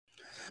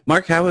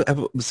Mark, what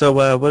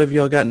have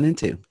y'all gotten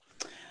into?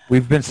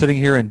 We've been sitting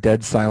here in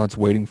dead silence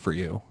waiting for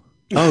you.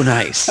 Oh,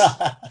 nice.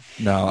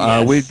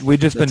 No, Yes. we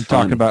just That's been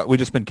talking fun. about we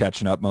just been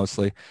catching up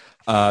mostly,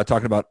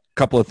 talking about a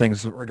couple of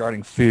things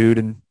regarding food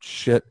and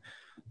shit.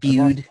 I've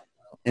also, Feud,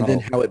 and then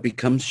oh how it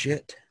becomes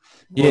shit.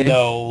 Well, yeah,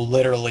 no,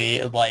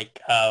 literally,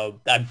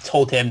 I've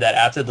told him that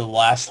after the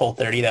last whole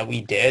 30 that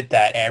we did,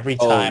 that every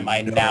Oh time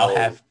I now no.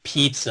 have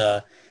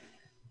pizza,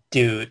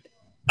 dude,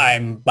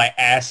 my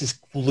ass is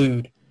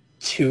glued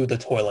to the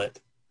toilet.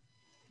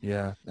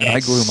 yeah, and I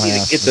It glue my You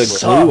need to get ass to the the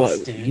toilet. glue.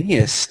 sucks, You dude. need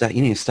to stop.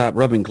 You need to stop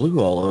rubbing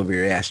glue all over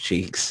your ass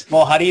cheeks.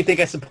 Well, how do you think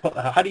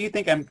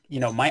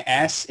my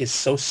ass is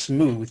so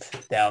smooth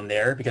down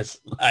there because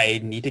I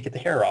need to get the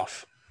hair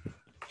off.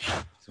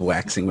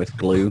 Waxing with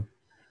glue.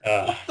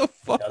 The That was a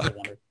fuck?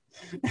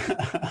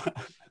 wonder.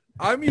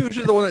 I'm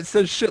usually the one that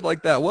says shit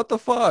like that. What the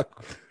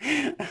fuck?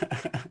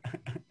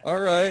 All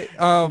right.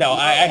 No,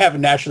 I have a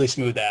naturally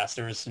smooth ass.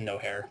 There is no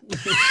hair.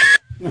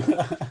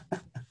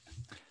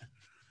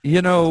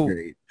 You know,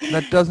 Great.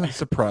 that doesn't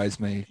surprise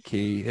me,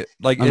 Key.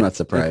 I'm not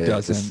surprised. It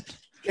doesn't.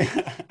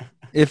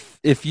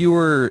 If you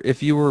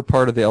were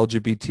part of the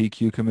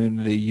LGBTQ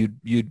community,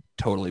 you'd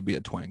totally be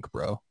a twink,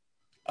 bro.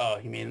 Oh,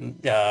 you mean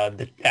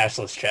the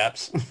assless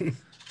chaps?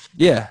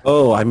 Yeah,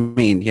 Oh, I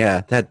mean,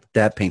 yeah,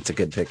 that paints a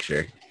good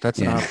picture. that's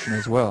an Yeah. option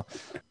as well.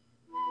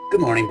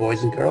 Good morning,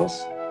 boys and girls.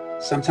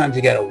 Sometimes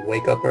you gotta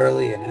wake up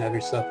early and have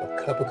yourself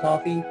a cup of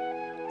coffee,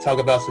 talk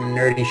about some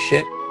nerdy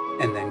shit,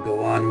 and then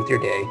go on with your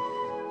day.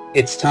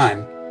 It's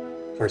time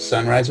for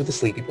Sunrise with the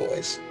Sleepy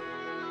Boys.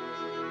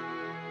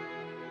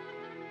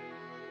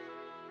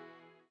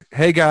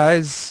 Hey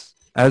guys,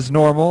 as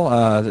normal,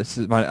 this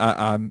is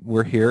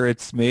we're here.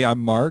 It's me. I'm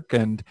Mark,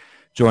 and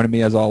joining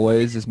me as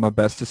always is my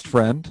bestest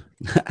friend.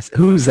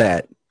 Who's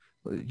that?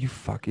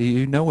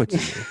 You know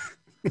it's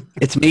you.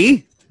 It's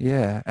me?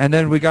 Yeah, and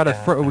then we got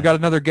we got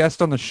another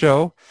guest on the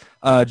show.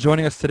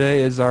 Joining us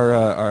today is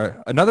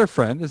our another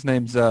friend. His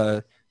name's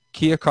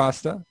Kia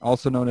Costa,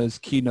 also known as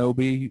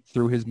Kenobi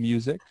through his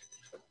music.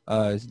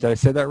 Did I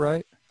say that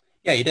right?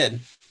 Yeah, you did.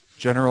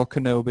 General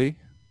Kenobi.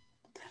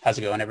 How's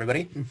it going,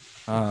 everybody?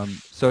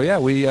 So yeah,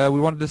 we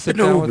wanted to sit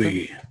down with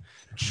him.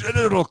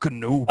 General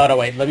Kenobi. Oh no,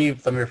 wait. Let me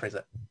rephrase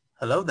that.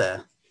 Hello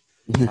there.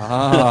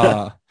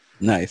 Ah,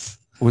 Nice.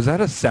 was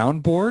that a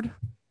soundboard?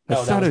 No, that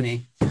was sounded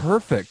me.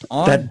 perfect.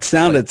 That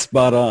sounded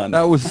spot on.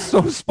 That was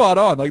so spot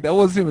on. Like that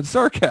wasn't even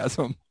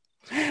sarcasm.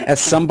 As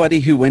somebody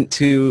who went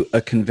to a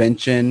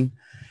convention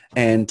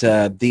and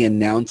the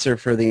announcer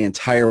for the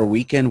entire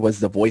weekend was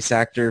the voice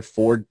actor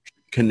for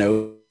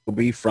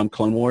Kenobi from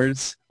Clone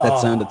Wars, that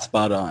Oh. sounded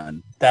spot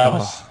on.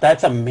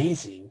 That's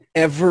amazing.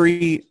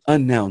 Every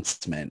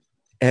announcement,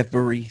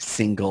 every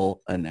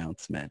single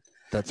announcement.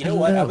 That's You know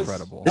what?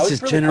 incredible. I This was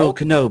is really General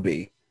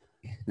Kenobi.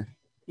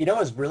 I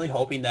was really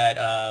hoping that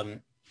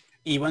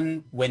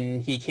even when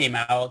he came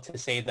out to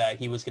say that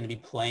he was going to be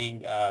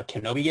playing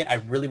Kenobi again, I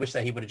really wish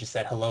that he would have just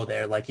said hello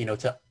there, like,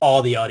 to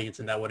all the audience,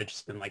 and that would have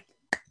just been like,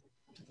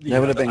 That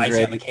would have the been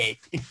icing on the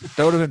great. cake.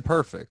 That would have been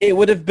perfect. It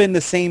would have been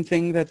the same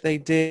thing that they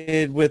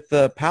did with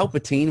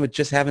Palpatine, with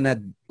just having that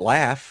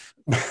laugh.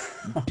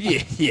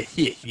 Yeah.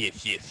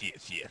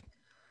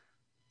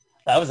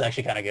 That was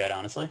actually kind of good,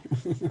 honestly.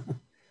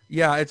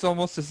 Yeah, it's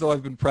almost as though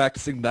I've been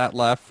practicing that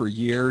laugh for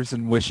years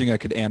and wishing I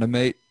could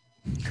animate.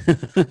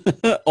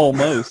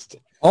 Almost.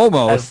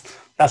 Almost.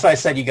 That's why I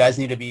said you guys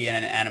need to be in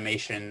an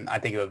animation. I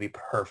think it would be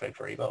perfect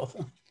for you both.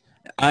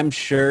 I'm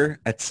sure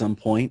at some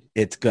point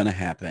it's going to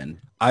happen.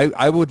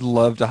 I would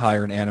love to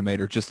hire an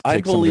animator just to I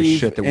take some of the believe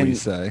shit that we in-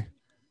 say.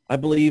 I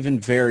believe in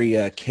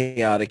very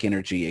chaotic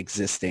energy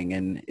existing,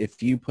 and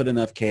if you put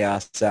enough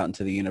chaos out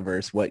into the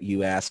universe, what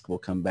you ask will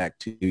come back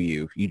to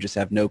you. You just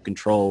have no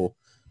control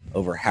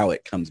over how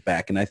it comes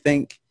back, and I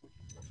think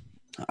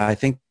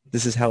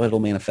this is how it'll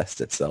manifest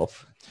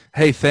itself.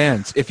 Hey,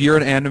 fans, if you're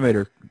an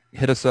animator,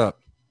 hit us up.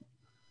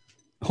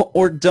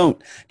 Or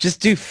don't. Just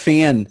do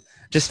fan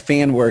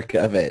work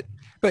of it.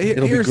 But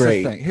It'll be here's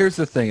great. the thing. Here's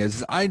the thing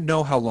is I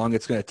know how long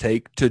it's going to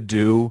take to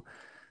do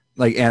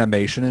like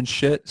animation and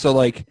shit. So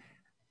like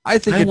I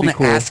think I it'd don't be want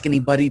to cool. ask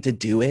anybody to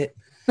do it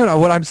No,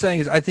 what I'm saying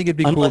is I think it'd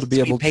be cool unless to be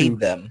we able paid to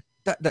them.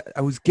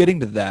 I was getting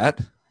to that.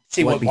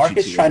 See, Why what beat Mark you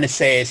is to trying it? to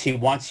say is he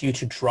wants you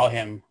to draw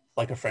him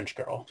like a French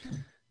girl.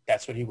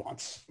 That's what he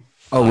wants.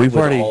 Oh, I we've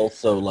would already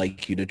also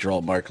like you to draw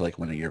Mark like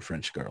one of your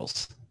French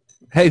girls.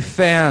 Hey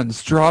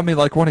fans, draw me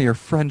like one of your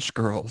French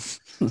girls.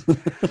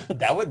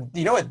 That would,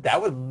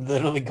 that would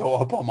literally go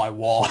up on my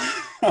wall.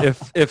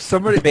 If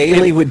somebody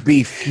Bailey would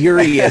be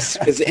furious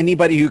because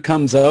anybody who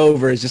comes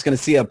over is just going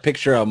to see a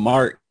picture of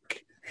Mark.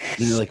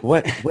 And they're like,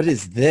 what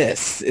is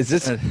this? Is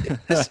this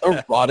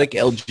erotic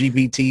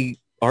LGBT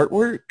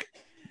artwork?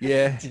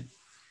 Yeah.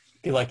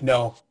 Be like,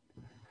 no,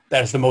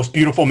 that is the most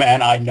beautiful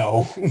man I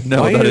know.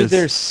 No, Why that are is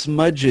there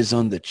smudges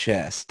on the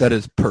chest? that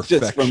is Just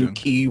from perfection.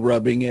 Key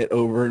rubbing it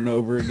over and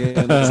over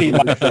again. See,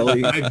 on his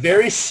belly. my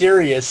very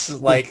serious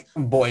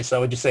voice, I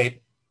would just say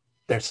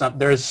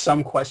there's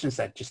some questions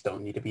that just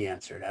don't need to be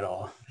answered at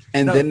all.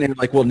 And No. then they're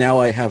like, well, now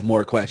I have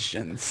more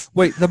questions.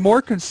 Wait, the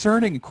more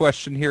concerning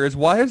question here is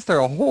why is there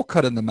a hole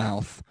cut in the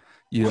mouth?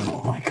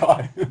 Oh my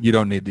God. You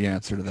don't need the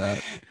answer to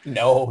that.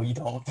 No, you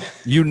don't.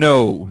 You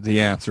know the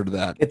answer to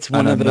that. It's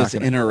one And of I'm not those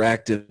gonna-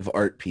 interactive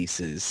art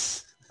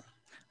pieces.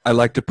 I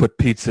like to put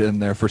pizza in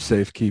there for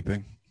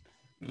safekeeping.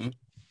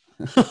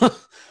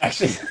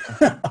 Actually,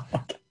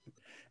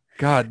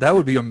 God, that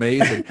would be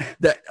amazing.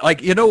 That,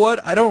 like, you know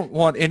what? I don't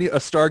want a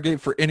Stargate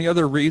for any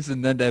other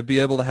reason than to be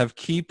able to have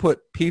Key put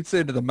pizza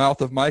into the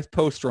mouth of my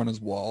poster on his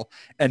wall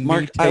and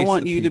Mark, me taste I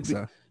want the you to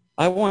pizza.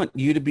 I want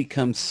you to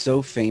become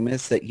so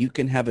famous that you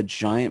can have a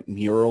giant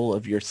mural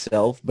of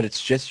yourself, but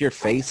it's just your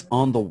face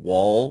on the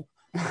wall,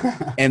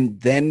 and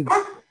then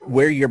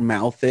where your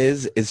mouth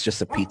is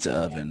just a pizza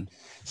oven.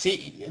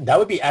 see, that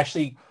would be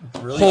actually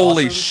really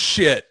Holy awesome.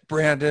 shit,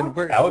 Brandon!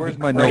 That would Where's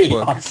be my great,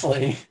 notebook?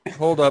 honestly.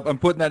 Hold up, I'm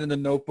putting that in the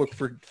notebook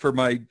for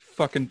my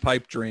fucking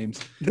pipe dreams.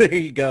 There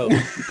you go.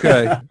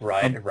 Okay,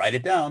 Write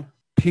it down.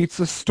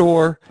 pizza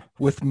store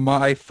with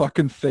my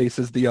fucking face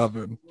as the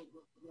oven.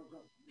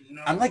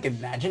 I'm like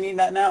imagining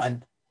that now,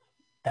 and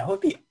that would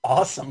be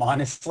awesome,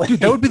 honestly. Dude,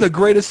 that would be the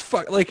greatest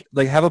fuck. Like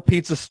have a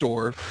pizza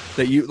store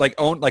that you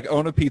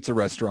own a pizza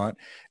restaurant,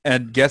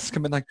 and guests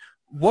come in like,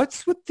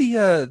 what's with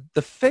the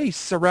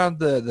face around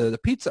the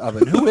pizza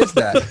oven? Who is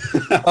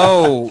that?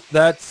 Oh,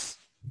 that's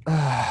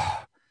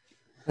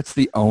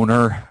the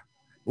owner.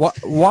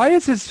 Why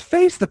is his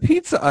face the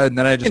pizza? And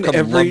then I just And come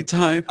every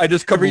time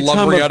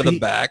lumbering a out of the pi-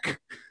 back.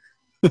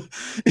 you're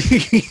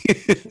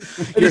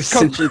just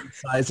come- essentially the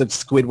size of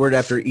Squidward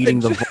after eating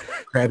the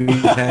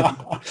Krabby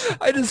Patty.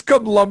 I just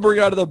come lumbering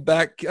out of the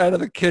back, out of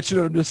the kitchen,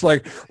 and I'm just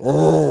like,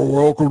 oh,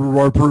 welcome to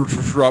my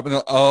pizza shop.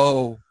 And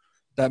oh,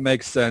 that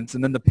makes sense.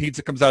 And then the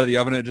pizza comes out of the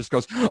oven and it just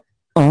goes,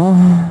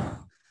 oh.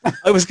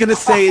 I was going to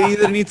say it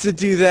either needs to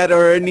do that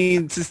or it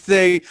needs to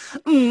say,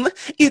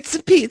 it's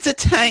pizza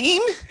time.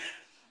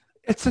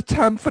 It's a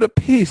time for the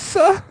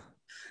pizza.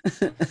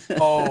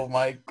 Oh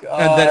my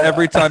God. And then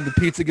every time the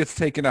pizza gets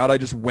taken out, I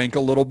just wink a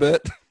little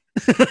bit.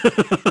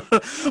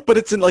 But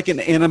it's in like an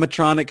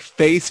animatronic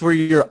face where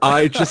your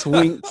eye just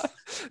winks.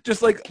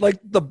 Just like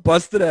the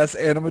busted ass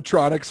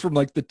animatronics from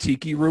like the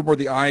tiki room where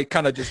the eye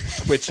kind of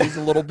just twitches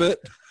a little bit.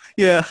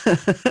 Yeah.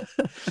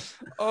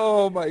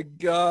 Oh my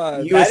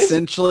God. You That is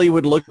essentially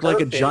would look like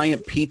a perfect.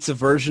 giant pizza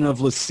version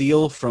of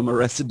Lucille from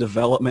Arrested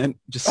Development,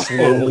 just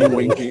slowly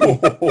winking.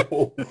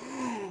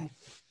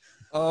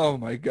 Oh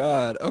my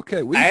God.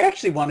 Okay. I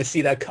actually want to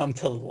see that come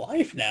to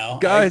life now.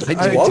 Guys,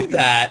 I I- love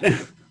that.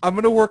 I'm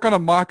going to work on a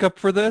mock-up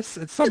for this.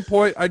 At some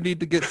point, I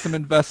need to get some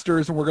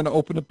investors and we're going to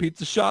open a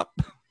pizza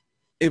shop.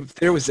 If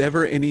there was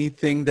ever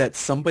anything that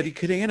somebody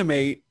could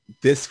animate,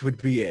 this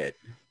would be it.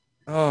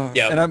 Oh,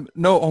 Yep. and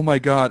oh my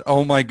God.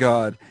 Oh my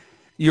God.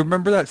 You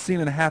remember that scene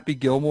in Happy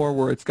Gilmore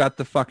where it's got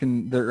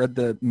they're at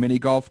the mini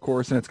golf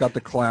course and it's got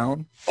the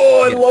clown?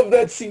 Oh, I love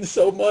that scene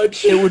so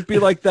much. It would be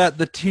like that.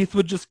 The teeth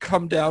would just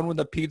come down when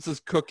the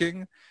pizza's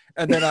cooking.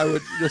 And then I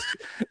would just,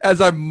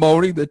 as I'm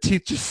moaning, the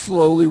teeth just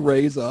slowly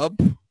raise up.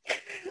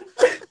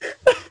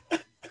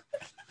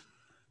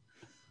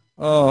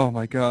 Oh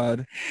my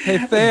God. Hey,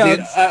 fans.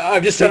 Dude,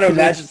 I'm just trying to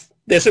imagine.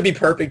 This would be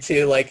perfect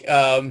too. Like,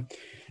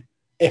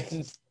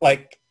 if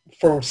like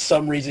for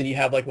some reason you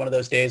have like one of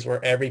those days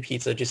where every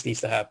pizza just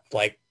needs to have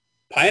like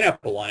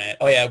pineapple on it.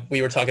 Oh yeah,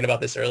 we were talking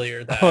about this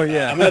earlier. That, Oh,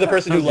 yeah. I'm another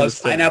person I who was gonna loves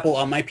say. pineapple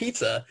on my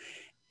pizza,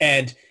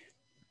 and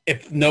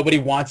if nobody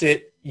wants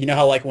it, you know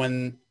how like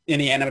when in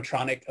the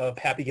animatronic of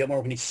Happy Gilmore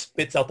when he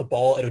spits out the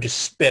ball, it'll just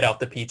spit out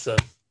the pizza.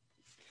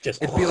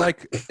 Just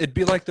It'd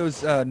be like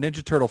those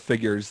Ninja Turtle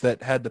figures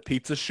that had the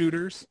pizza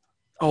shooters.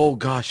 Oh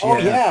gosh, oh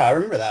yeah, I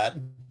remember that.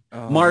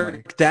 Oh,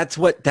 Mark, that's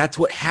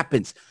what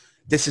happens.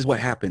 This is what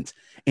happens.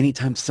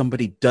 Anytime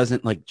somebody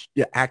doesn't like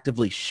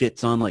actively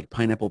shits on like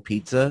pineapple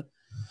pizza,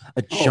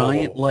 a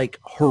giant like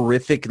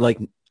horrific like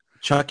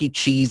Chuck E.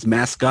 Cheese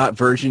mascot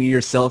version of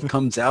yourself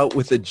comes out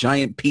with a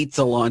giant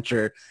pizza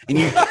launcher and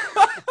you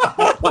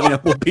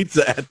pineapple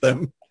pizza at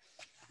them.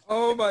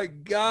 Oh my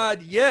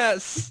God,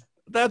 yes.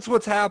 That's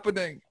what's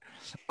happening.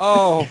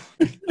 Oh.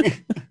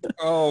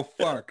 Oh,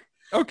 fuck.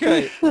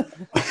 Okay.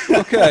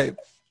 Okay.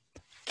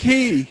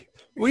 Key,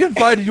 we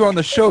invited you on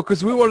the show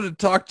because we wanted to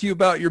talk to you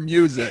about your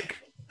music.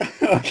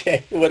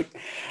 Okay,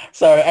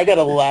 sorry, I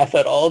gotta laugh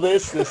at all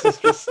this. This is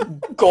just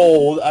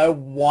gold. I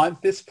want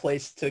this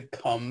place to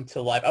come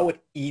to life. I would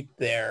eat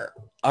there.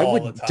 I all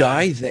would the time.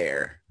 die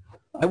there.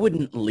 I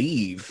wouldn't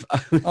leave. I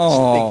think we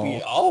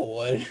Oh, all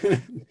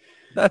would.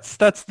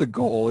 that's the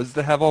goal, is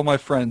to have all my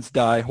friends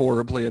die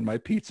horribly in my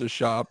pizza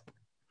shop.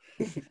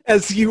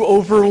 As you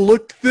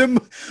overlooked them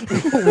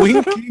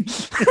winking.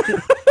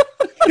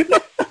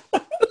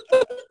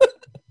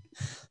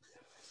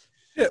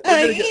 Yeah,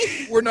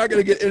 we're not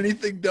gonna get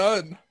anything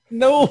done.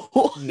 No.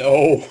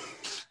 No.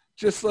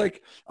 Just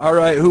like, all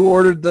right, who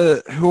ordered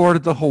the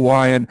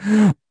Hawaiian?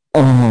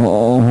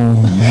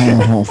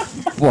 Oh,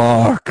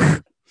 fuck.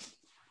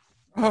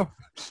 Oh,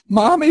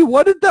 Mommy,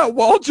 what did that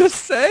wall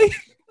just say?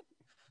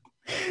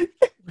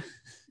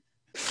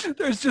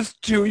 There's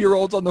just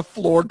 2-year-olds on the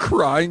floor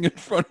crying in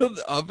front of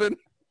the oven.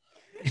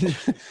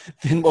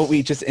 then what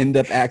we just end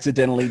up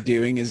accidentally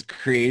doing is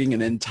creating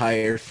an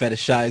entire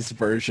fetishized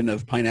version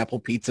of pineapple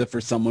pizza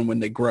for someone when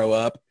they grow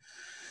up.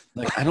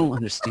 Like, I don't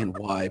understand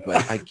why,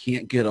 but I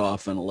can't get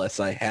off unless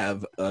I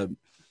have a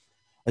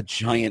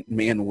giant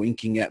man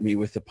winking at me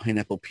with a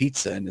pineapple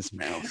pizza in his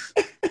mouth.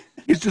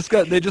 They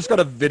just got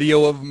a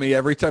video of me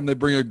every time they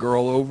bring a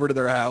girl over to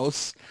their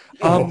house.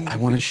 I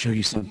want to show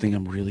you something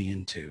I'm really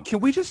into. Can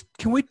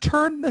we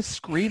turn the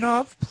screen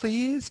off,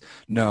 please?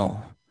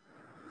 No.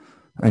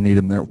 I need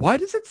him there. Why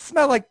does it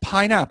smell like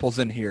pineapples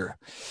in here?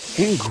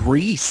 And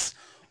grease.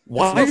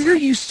 Why are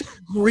you so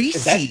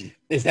greasy?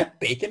 Is that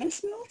bacon I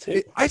smell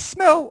too? I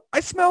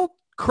smell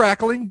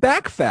crackling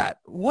back fat.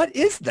 What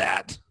is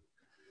that?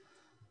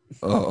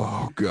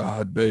 Oh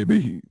God,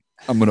 baby.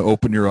 I'm going to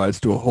open your eyes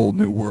to a whole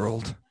new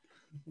world.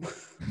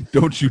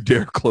 Don't you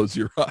dare close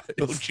your eyes.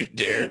 Don't you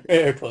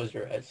dare close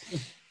your eyes.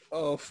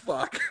 Oh,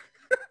 fuck.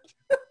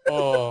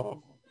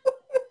 Oh.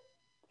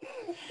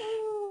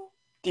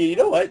 Dude, you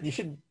know what? You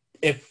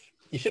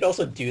should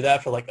also do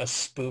that for like a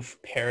spoof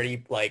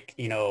parody, like,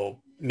 you know,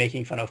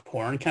 making fun of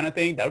porn kind of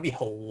thing. That would be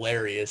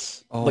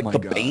hilarious. Oh, like my the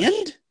gosh.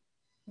 band?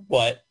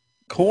 What?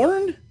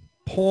 Corn?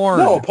 Porn.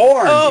 No,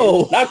 porn.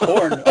 Oh. Not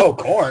corn. Oh,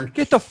 corn.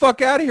 Get the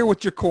fuck out of here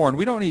with your corn.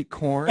 We don't eat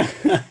corn.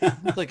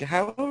 Like,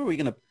 how are we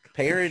going to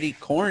parody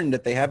corn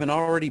that they haven't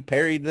already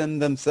parodied them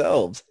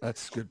themselves?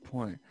 That's a good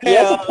point. He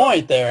has a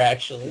point there,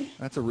 actually.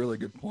 That's a really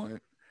good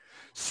point.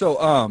 So,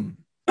 on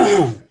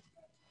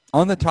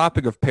the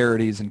topic of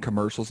parodies and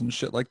commercials and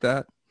shit like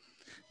that,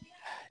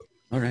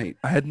 All right.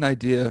 I had an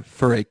idea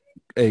for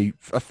a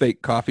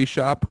fake coffee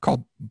shop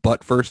called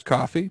Butt First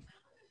Coffee.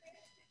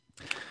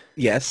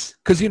 Yes.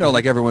 Because, you know,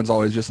 like everyone's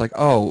always just like,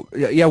 oh,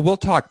 yeah, we'll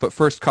talk, but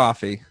first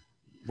coffee.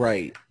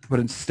 Right. But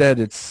instead,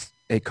 it's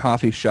a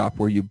coffee shop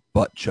where you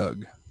butt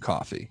chug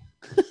coffee.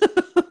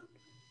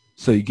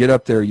 So you get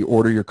up there, you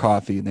order your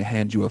coffee, and they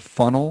hand you a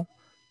funnel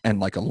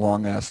and like a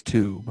long-ass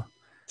tube.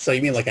 So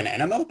you mean like an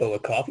enema, but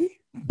with coffee?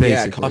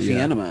 Basically, coffee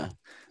enema.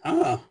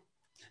 Oh.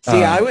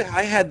 See,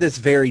 I had this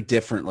very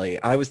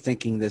differently. I was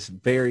thinking this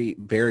very,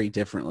 very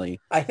differently.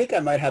 I think I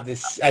might have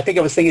this. I think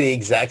I was thinking the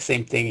exact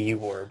same thing you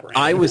were,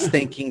 Brandon. I was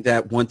thinking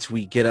that once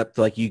we get up,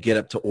 like you get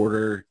up to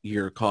order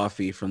your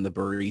coffee from the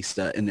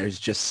barista and there's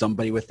just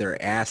somebody with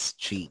their ass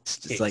cheeks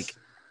just like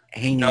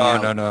hanging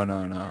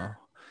out.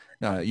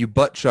 No, you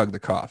butt chug the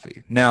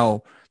coffee.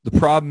 Now, the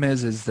problem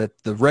is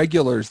that the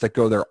regulars that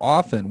go there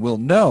often will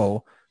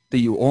know that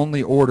you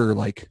only order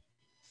like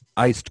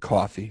iced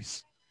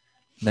coffees.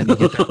 And then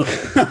you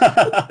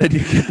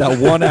get that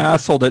one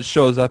asshole that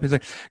shows up. He's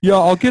like, "Yeah,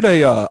 I'll get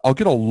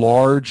a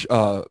large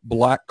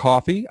black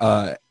coffee,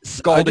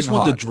 scalding I just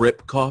want hot. the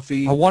drip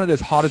coffee. I want it as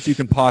hot as you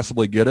can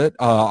possibly get it.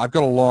 I've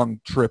got a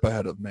long trip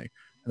ahead of me."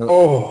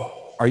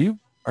 Oh. Are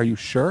you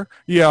sure?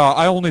 Yeah,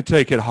 I only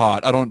take it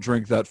hot. I don't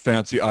drink that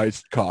fancy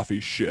iced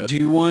coffee shit. Do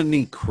you want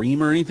any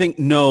cream or anything?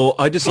 No,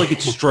 I just like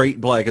it straight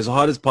black, as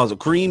hot as possible.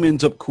 Cream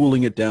ends up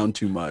cooling it down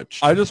too much.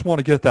 I just want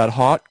to get that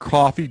hot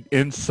coffee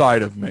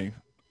inside of me.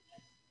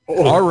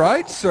 Oh. All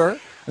right, sir.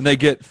 And they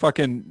get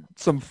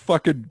some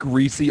fucking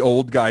greasy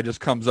old guy just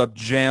comes up,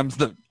 jams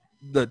the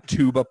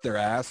tube up their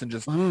ass and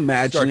just I'm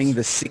imagining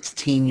the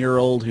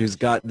 16-year-old who's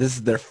got, this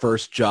is their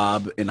first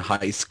job in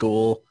high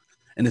school,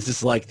 and this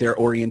is like their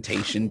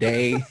orientation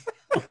day.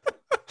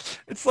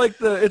 It's like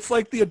the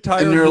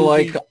entire And they're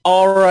movie. like,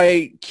 "All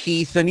right,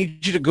 Keith, I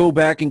need you to go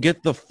back and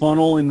get the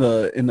funnel in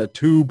the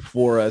tube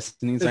for us."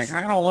 And he's like,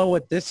 "I don't know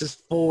what this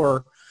is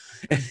for."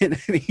 And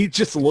he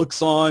just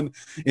looks on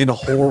in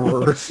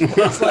horror.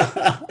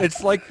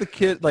 It's like the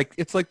kid, like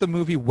it's like the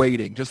movie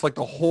Waiting, just like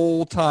the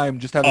whole time,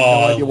 just having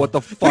no idea what the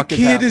The fuck is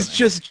kid happening. is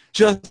just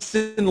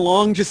Justin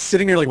Long, just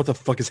sitting there like, "What the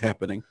fuck is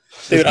happening?"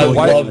 Dude, I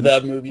Why- love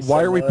that movie so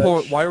Why are we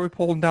much. Why are we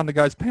pulling down the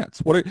guy's pants?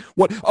 What?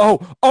 Oh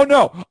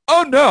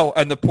no!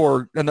 And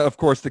of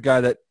course the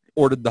guy that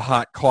ordered the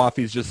hot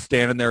coffee is just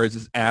standing there as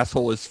his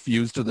asshole is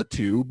fused to the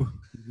tube.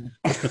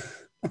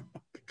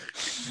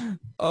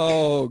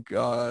 Oh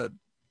God.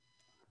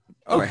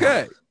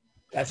 Okay.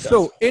 That So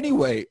sounds-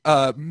 anyway,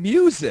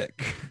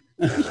 music.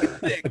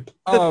 The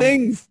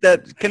things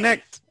that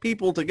connect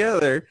people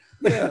together.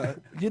 Yeah,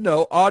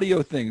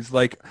 audio things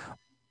like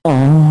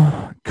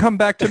come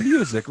back to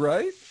music,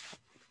 right?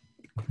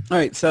 All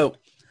right, so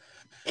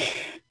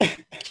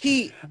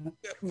to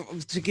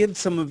give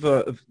some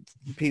of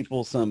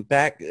people some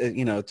back,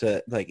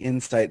 to like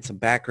insight, some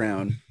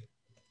background.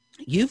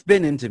 You've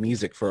been into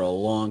music for a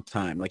long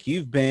time. Like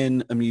you've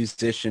been a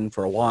musician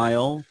for a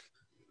while.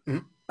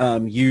 Mhm.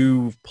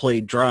 You've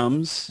played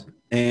drums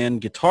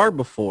and guitar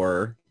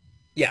before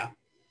Yeah.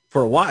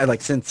 for a while. Like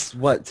since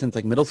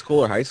like middle school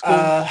or high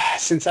school?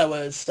 Since I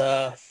was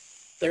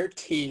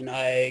 13,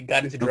 I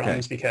got into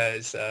drums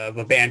because of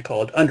a band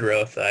called Under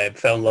Oath. I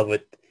fell in love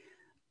with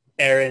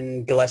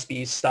Aaron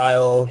Gillespie's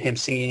style, him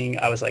singing.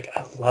 I was like,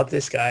 I love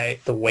this guy.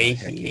 The way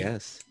Heck he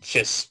yes.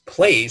 just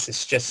plays.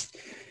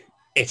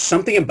 It's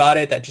something about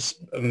it that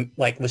just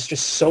was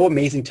just so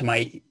amazing to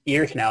my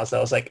ear canals that I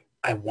was like,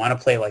 I want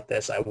to play like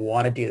this. I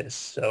want to do this.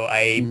 So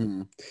I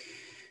Mhm.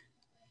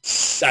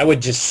 I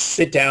would just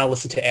sit down,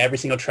 listen to every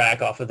single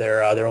track off of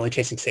their Only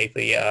Chasing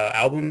Safely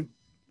album,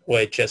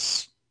 would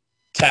just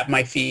tap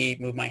my feet,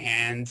 move my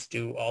hands,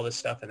 do all this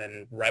stuff. And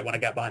then right when I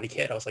got behind the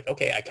kit, I was like,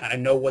 okay, I kind of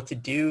know what to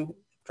do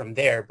from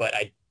there, but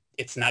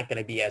it's not going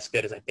to be as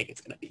good as I think it's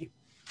going to be.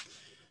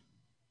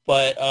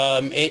 But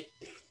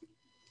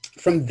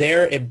from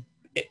there,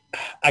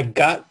 I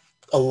got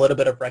a little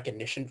bit of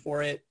recognition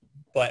for it,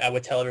 but I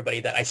would tell everybody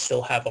that I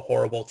still have a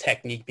horrible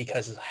technique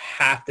because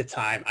half the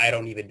time I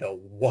don't even know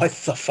what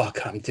the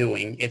fuck I'm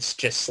doing. It's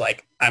just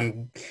like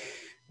I'm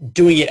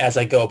doing it as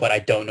I go, but I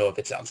don't know if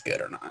it sounds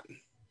good or not.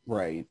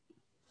 Right.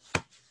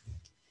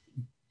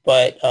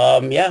 But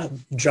yeah,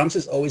 drums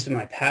has always been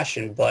my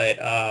passion, but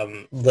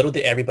little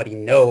did everybody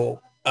know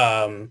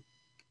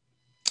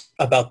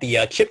about the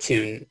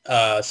chiptune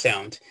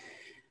sound.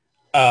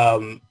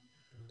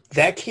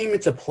 That came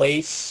into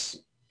place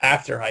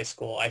after high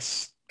school. I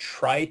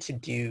tried to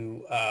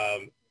do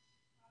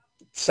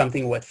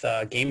something with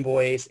Game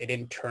Boys. It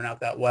didn't turn out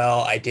that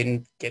well. I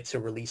didn't get to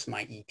release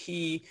my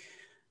EP.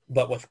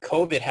 But with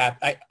COVID,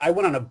 I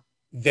went on a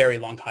very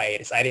long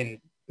hiatus. I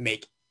didn't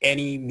make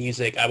any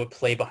music. I would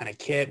play behind a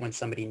kit when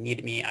somebody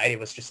needed me. I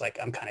was just like,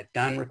 I'm kind of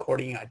done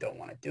recording. I don't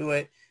want to do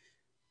it.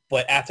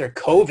 But after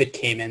COVID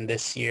came in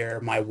this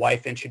year, my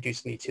wife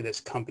introduced me to this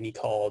company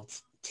called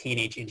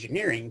Teenage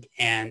Engineering,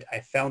 and I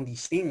found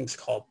these things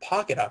called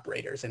pocket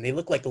operators, and they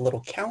look like a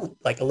little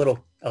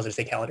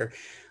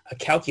a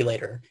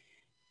calculator.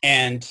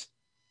 And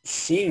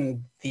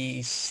seeing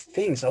these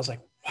things, I was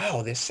like,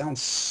 wow, this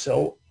sounds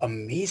so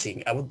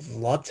amazing. I would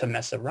love to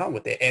mess around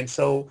with it. And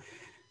so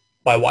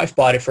my wife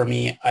bought it for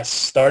me. I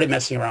started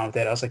messing around with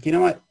it. I was like, you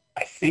know what?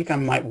 I think I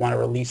might want to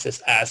release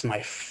this as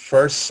my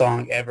first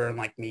song ever in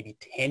like maybe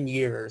 10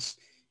 years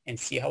and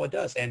see how it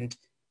does. And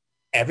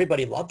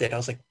everybody loved it. I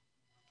was like,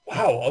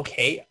 wow,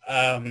 okay.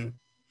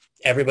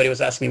 Everybody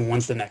was asking me,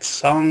 when's the next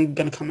song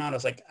going to come out? I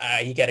was like,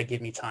 you got to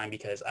give me time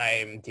because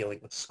I'm dealing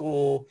with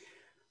school,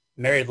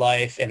 married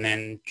life, and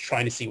then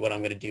trying to see what I'm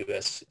going to do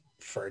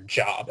for a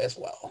job as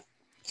well,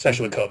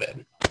 especially with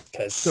COVID,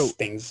 because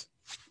things...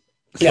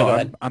 So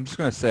yeah, I'm just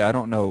going to say, I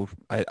don't know.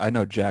 I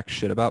know jack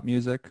shit about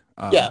music.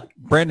 Yeah.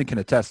 Brandon can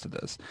attest to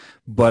this,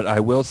 but I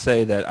will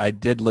say that I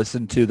did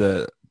listen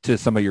to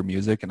some of your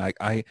music, and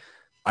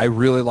I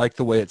really like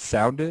the way it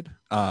sounded.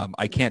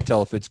 I can't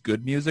tell if it's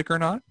good music or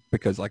not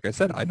because, like I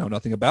said, I know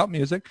nothing about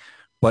music,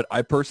 but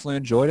I personally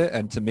enjoyed it,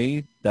 and to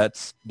me,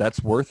 that's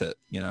worth it.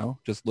 You know,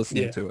 just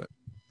listening to it.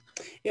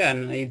 Yeah,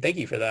 and thank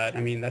you for that.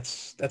 I mean,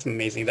 that's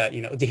amazing that,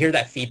 you know, to hear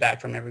that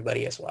feedback from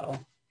everybody as well.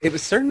 It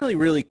was certainly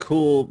really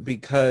cool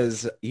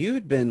because you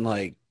had been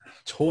like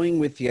toying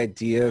with the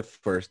idea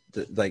for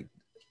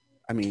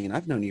I mean,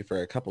 I've known you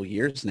for a couple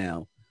years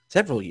now,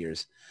 several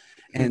years,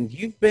 and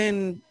you've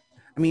been,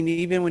 I mean,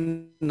 even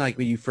when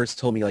you first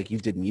told me like you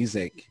did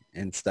music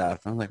and stuff,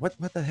 I'm like, what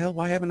the hell?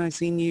 Why haven't I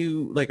seen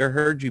you like or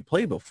heard you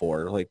play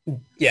before? Like,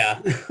 yeah.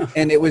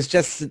 And it was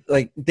just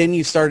like, then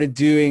you started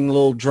doing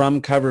little drum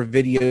cover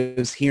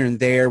videos here and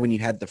there when you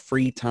had the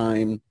free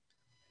time.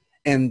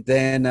 And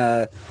then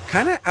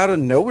kind of out of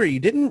nowhere, you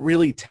didn't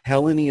really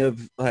tell any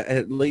of,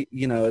 at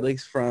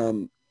least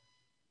from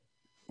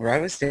where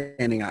I was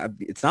standing,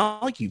 it's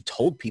not like you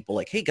told people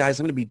like, hey guys,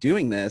 I'm going to be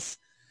doing this.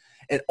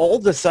 And all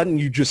of a sudden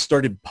you just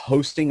started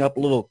posting up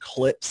little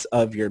clips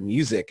of your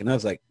music. And I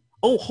was like,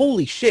 oh,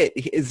 holy shit.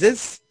 Is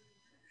this,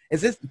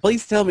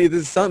 please tell me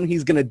this is something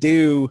he's going to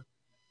do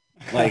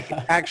like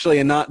actually,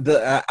 and not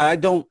I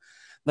don't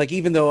like,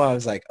 even though I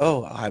was like,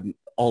 oh, I'm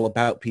all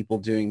about people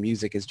doing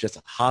music is just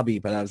a hobby,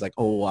 but I was like,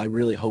 oh, I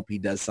really hope he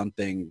does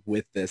something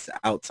with this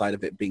outside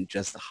of it being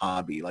just a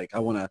hobby. Like I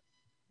want to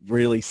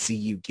really see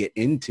you get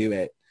into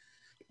it.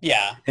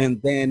 Yeah.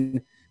 And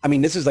then, I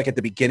mean, this was like at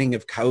the beginning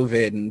of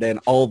COVID, and then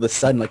all of a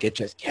sudden, like it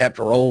just kept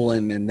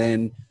rolling. And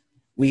then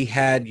we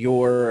had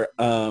your,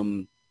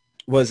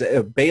 was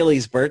a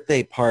Bailey's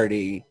birthday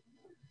party.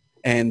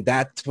 And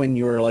that's when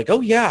you were like,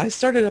 oh yeah, I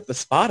started up a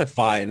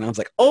Spotify. And I was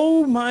like,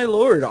 oh my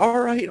Lord.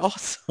 All right.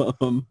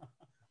 Awesome.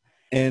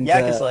 And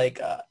yeah, because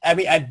I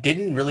mean, I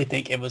didn't really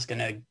think it was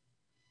gonna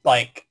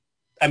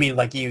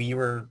you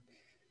were,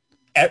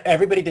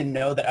 everybody didn't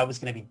know that I was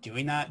gonna be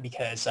doing that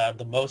because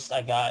the most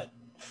I got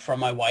from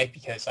my wife,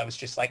 because I was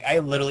just like, I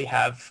literally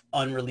have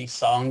unreleased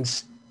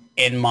songs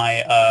in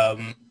my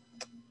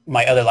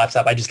my other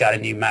laptop. I just got a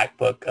new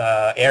MacBook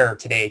Air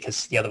today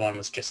because the other one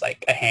was just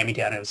like a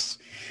hand-me-down. It was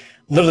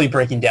literally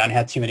breaking down. It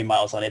had too many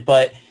miles on it,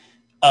 but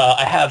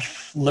I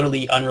have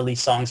literally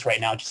unreleased songs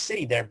right now just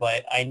sitting there,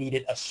 but I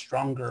needed a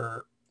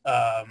stronger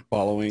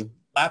following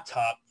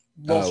laptop.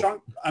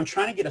 Well, I'm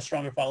trying to get a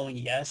stronger following,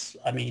 yes.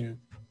 I mean,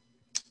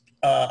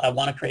 I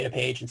want to create a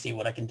page and see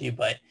what I can do,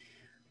 but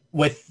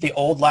with the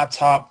old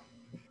laptop,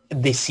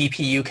 the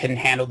CPU couldn't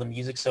handle the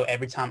music, so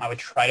every time I would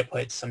try to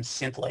put some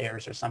synth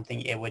layers or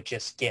something, it would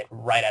just get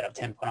right out of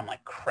tempo, and I'm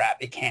like, crap,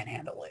 it can't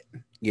handle it.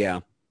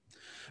 Yeah.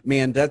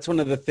 Man, that's one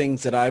of the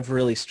things that I've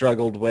really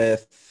struggled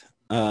with.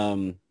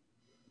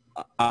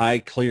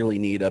 I clearly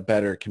need a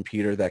better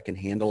computer that can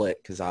handle it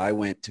because I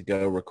went to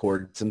go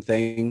record some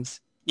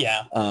things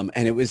Yeah.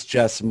 And it was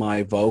just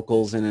my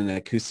vocals and an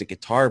acoustic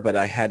guitar, but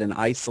I had an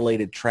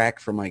isolated track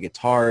for my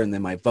guitar and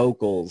then my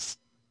vocals,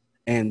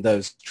 and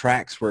those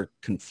tracks were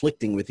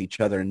conflicting with each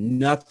other.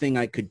 Nothing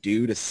I could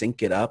do to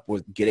sync it up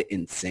would get it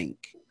in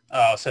sync.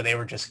 Oh, so they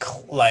were just they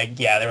were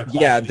Yeah, clashing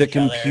the with each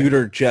other.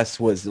 computer just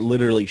was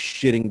literally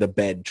shitting the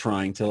bed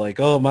trying to like,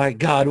 oh my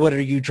God, what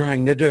are you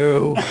trying to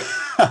do?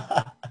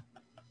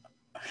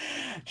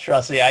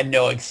 Trust me, I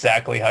know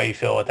exactly how you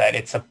feel with that.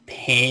 It's a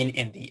pain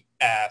in the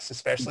ass,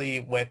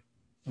 especially with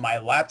my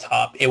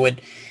laptop. It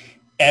would,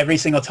 every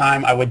single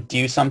time I would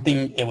do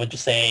something, it would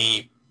just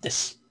say,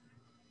 this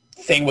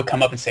thing would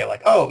come up and say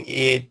like, oh,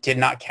 it did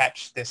not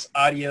catch this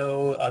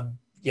audio,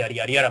 yada,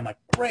 yada, yada. I'm like,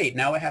 great,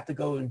 now I have to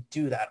go and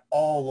do that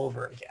all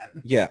over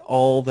again. Yeah,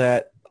 all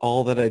that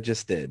I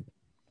just did.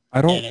 I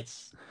And don't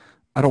it's,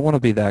 want to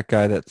be that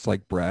guy that's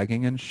like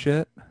bragging and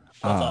shit.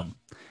 what's up?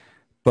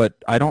 But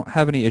I don't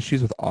have any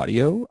issues with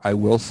audio. I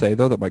will say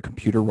though that my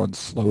computer runs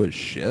slow as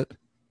shit.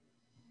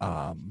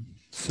 So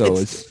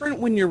it's different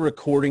when you're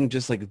recording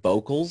just like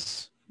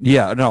vocals.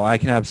 yeah, no, I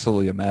can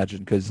absolutely imagine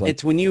because like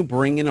It's when you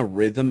bring in a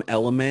rhythm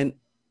element,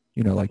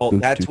 like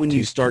that's when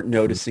you start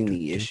noticing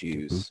the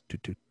issues.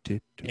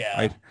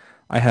 Yeah.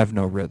 I have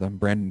no rhythm.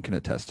 Brandon can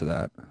attest to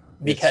that.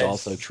 Because It's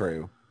also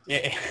true.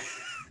 Yeah.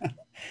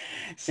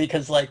 See,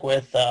 because like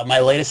with my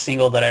latest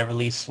single that I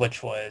released,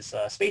 which was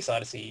Space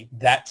Odyssey,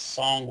 that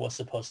song was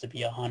supposed to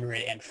be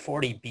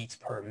 140 beats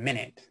per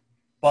minute.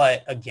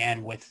 But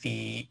again, with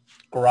the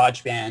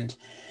GarageBand,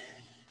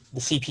 the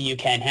CPU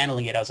can't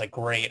handling it. I was like,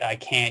 great, I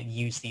can't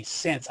use these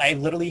synths. I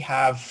literally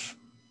have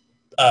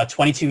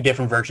 22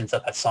 different versions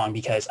of that song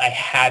because I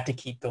had to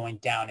keep going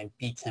down in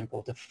beat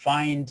tempo to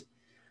find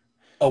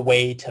a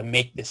way to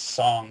make this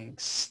song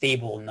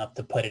stable enough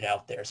to put it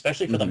out there,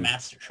 especially for the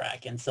master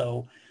track. And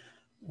so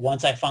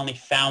once I finally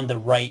found the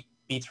right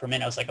beats per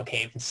minute, I was like,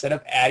 okay, instead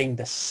of adding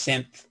the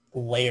synth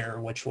layer,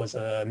 which was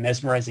a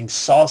mesmerizing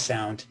saw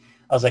sound,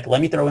 I was like,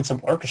 let me throw in some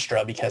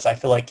orchestra because I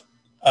feel like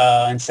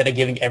instead of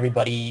giving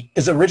everybody,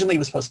 because originally it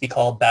was supposed to be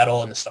called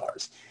Battle in the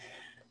Stars.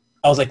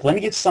 I was like, let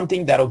me get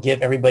something that'll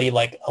give everybody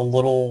like a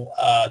little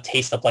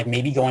taste of like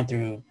maybe going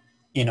through,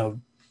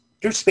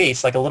 through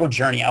space, like a little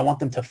journey. I want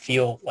them to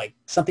feel like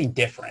something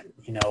different,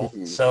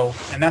 So,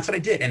 and that's what I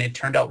did. And it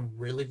turned out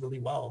really, really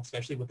well,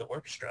 especially with the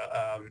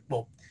orchestra.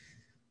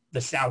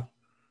 The sound,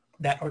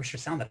 that orchestra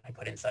sound that I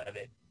put inside of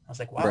it. I was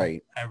like, wow,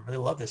 Right. I really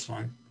love this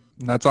one.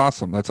 That's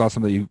awesome. That's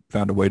awesome that you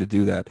found a way to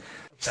do that.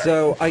 Sorry.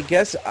 So I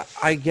guess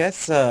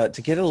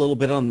to get a little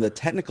bit on the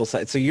technical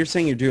side, so you're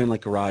saying you're doing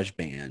like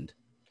GarageBand.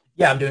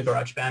 Yeah, I'm doing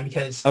GarageBand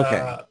because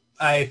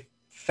I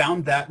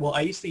found that, well,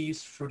 I used to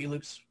use Fruity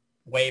Loops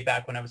way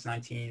back when I was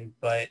 19,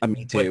 but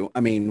Me too. I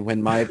mean,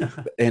 when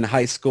in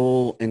high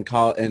school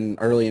and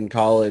early in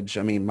college,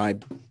 I mean, my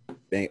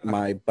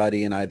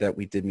buddy and I that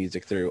we did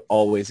music through,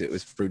 always it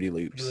was Fruity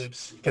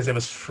Loops. Because it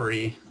was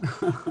free.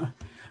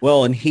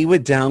 Well, and he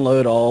would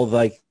download all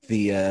like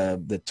the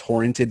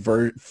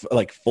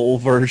torrented full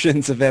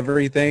versions of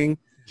everything.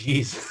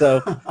 Jeez.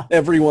 So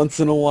every once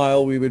in a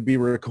while we would be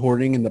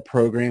recording and the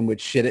program would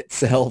shit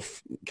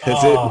itself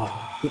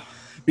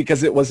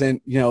because it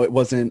wasn't, it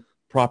wasn't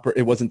proper.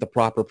 It wasn't the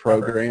proper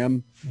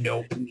program.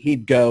 Nope. And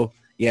he'd go,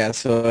 yeah,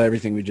 so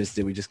everything we just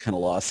did, we just kind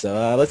of lost.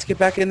 So let's get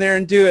back in there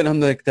and do it. And I'm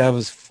like, that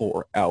was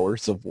 4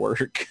 hours of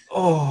work.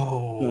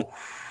 Oh,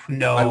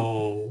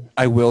 no.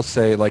 I will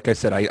say, like I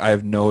said, I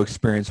have no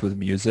experience with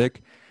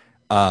music,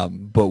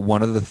 but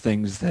one of the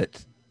things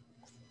that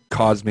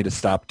caused me to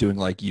stop doing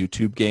like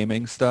YouTube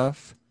gaming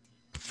stuff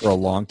for a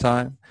long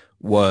time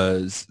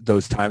was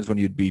those times when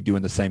you'd be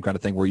doing the same kind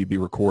of thing where you'd be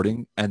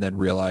recording and then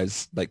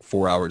realize like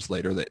 4 hours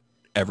later that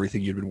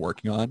everything you'd been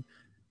working on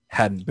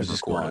hadn't been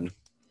recorded. Gone.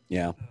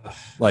 Yeah.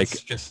 Like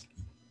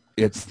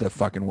it's the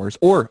fucking worst.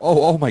 Or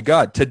oh my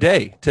God,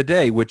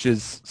 today, which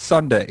is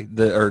Saturday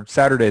the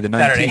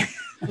 19th.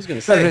 I was gonna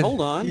say,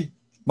 hold on.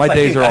 My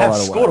days are all out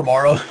of school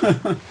tomorrow.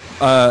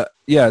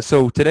 Yeah,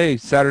 so today,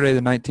 Saturday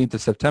the 19th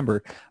of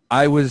September,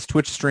 I was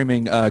Twitch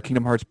streaming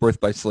Kingdom Hearts Birth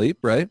by Sleep,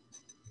 right?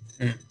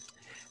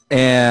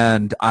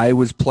 And I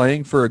was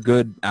playing for a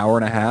good hour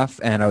and a half,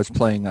 and I was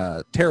playing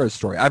Terra's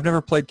Story. I've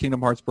never played Kingdom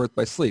Hearts Birth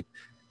by Sleep.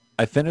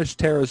 I finished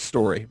Terra's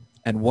Story,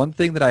 and one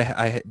thing that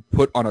I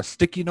put on a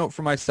sticky note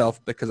for myself,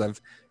 because I've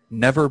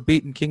never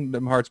beaten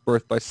Kingdom Hearts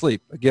Birth by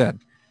Sleep, again,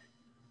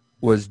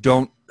 was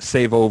don't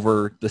save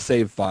over the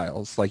save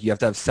files. Like, you have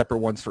to have separate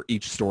ones for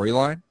each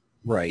storyline.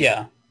 Right.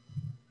 Yeah.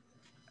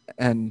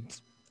 And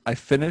I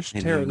finished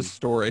Terra's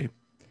Story,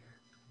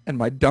 and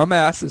my dumb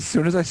ass, as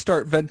soon as I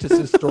start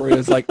Ventus's story,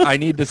 is like, I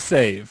need to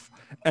save.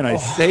 And I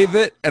save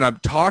it, and I'm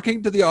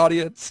talking to the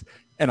audience,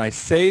 and I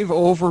save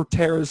over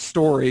Terra's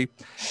Story,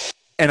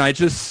 and I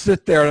just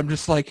sit there, and I'm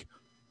just like,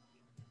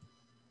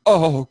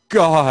 oh,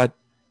 God.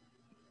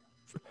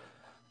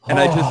 And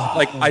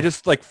I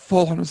just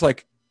full on was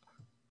like,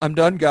 I'm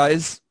done,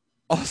 guys.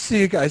 I'll see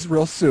you guys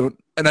real soon.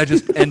 And I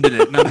just ended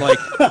it. And I'm like,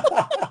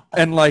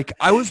 and like,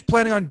 I was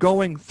planning on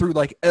going through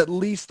like at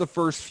least the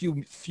first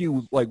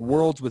few like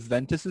worlds with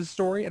Ventus's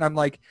story. And I'm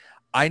like,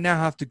 I now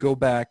have to go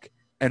back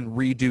and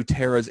redo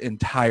Tara's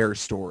entire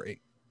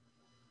story.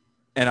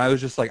 And I was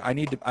just like,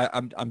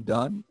 I'm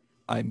done.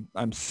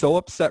 I'm so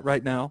upset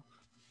right now.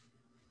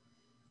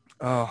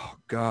 Oh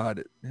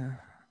God. Yeah.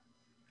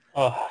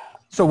 Oh,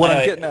 So what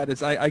I'm getting at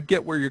is I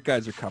get where you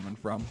guys are coming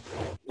from.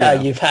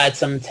 you've had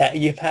some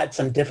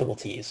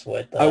difficulties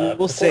with. I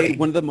will say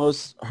one of the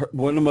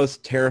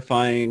most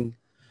terrifying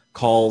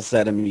calls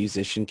that a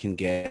musician can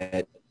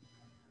get,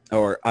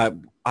 or I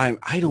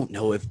don't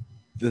know if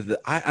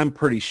I'm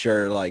pretty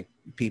sure like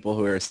people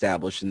who are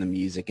established in the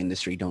music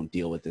industry don't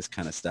deal with this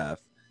kind of stuff.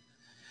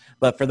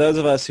 But for those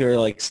of us who are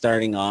like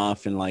starting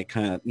off and like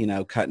kind of, you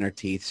know, cutting our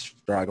teeth,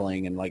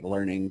 struggling and like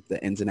learning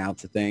the ins and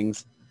outs of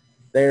things,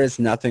 there is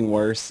nothing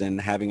worse than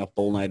having a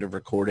full night of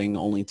recording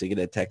only to get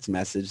a text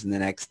message the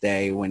next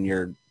day when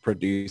your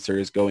producer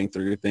is going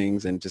through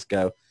things and just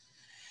go,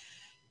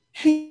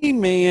 hey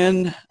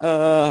man,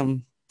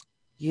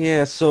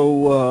 yeah,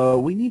 so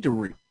we need to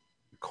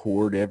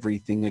record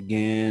everything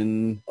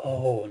again.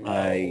 Oh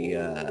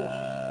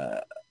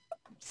no.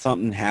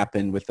 Something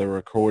happened with the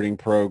recording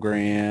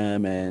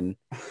program, and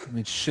I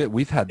mean, shit,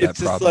 we've had that it's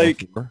just problem like,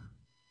 before.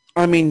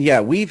 I mean,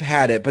 yeah, we've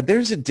had it, but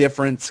there's a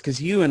difference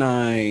because you and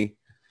I,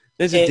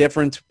 there's a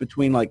difference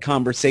between like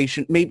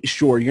conversation. Maybe,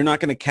 sure, you're not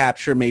going to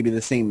capture maybe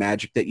the same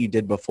magic that you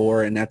did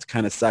before, and that's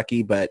kind of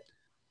sucky, but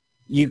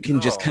you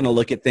can just kind of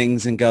look at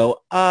things and go,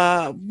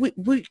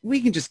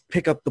 we can just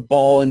pick up the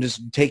ball and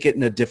just take it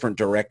in a different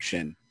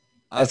direction.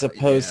 As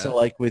opposed to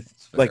like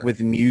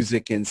with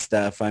music and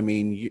stuff. I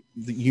mean,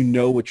 you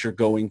know what you're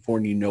going for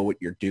and you know what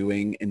you're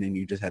doing, and then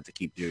you just have to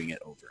keep doing it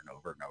over and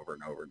over and over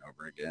and over and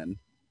over again.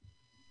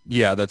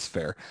 Yeah, that's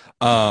fair.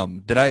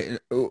 And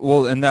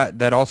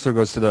that also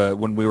goes to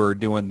when we were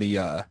doing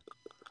the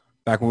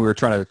back when we were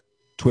trying to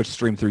Twitch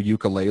stream through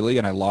Ukulele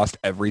and I lost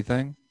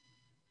everything.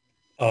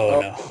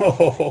 Oh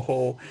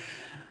no.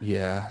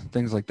 Yeah,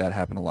 things like that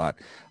happen a lot.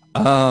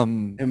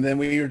 And then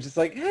we were just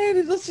like,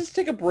 hey, let's just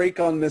take a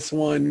break on this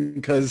one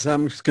because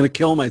I'm just going to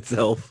kill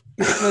myself.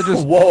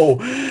 Whoa.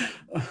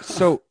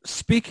 So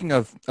speaking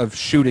of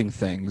shooting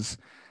things,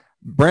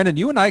 Brandon,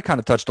 you and I kind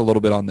of touched a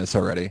little bit on this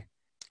already.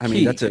 I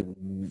mean, that's a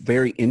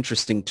very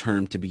interesting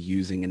term to be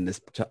using in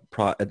this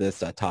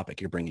topic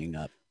you're bringing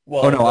up.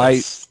 Well, oh, no,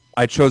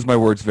 I chose my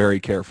words very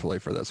carefully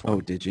for this one.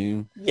 Oh, did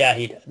you? Yeah,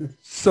 he did.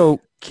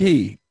 So,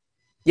 Key.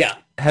 Yeah.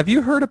 Have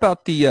you heard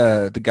about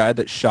the guy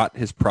that shot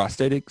his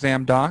prostate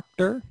exam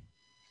doctor?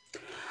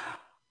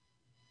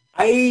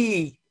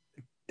 I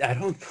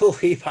don't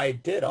believe I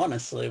did,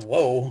 honestly.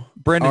 Whoa.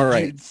 Brandon, all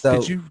right,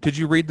 did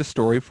you read the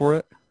story for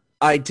it?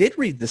 I did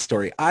read the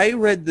story. I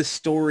read the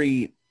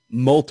story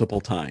multiple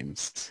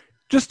times.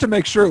 Just to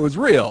make sure it was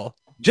real.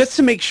 Just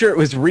to make sure it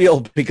was real,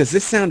 because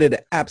this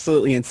sounded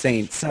absolutely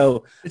insane.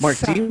 So, Mark,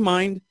 do you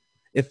mind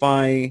if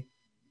I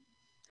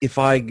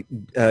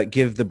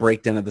give the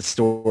breakdown of the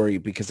story,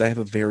 because I have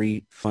a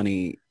very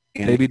funny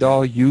anecdote. Baby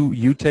doll,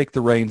 you take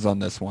the reins on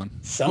this one.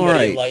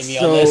 Somebody light me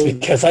on this,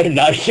 because I did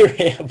not hear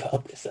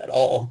about this at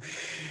all.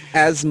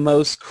 As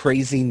most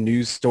crazy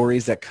news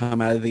stories that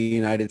come out of the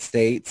United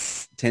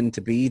States tend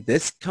to be,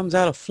 this comes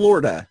out of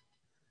Florida.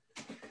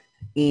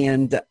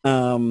 And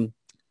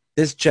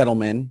this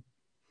gentleman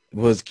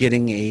was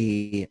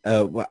getting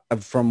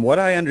from what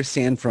I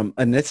understand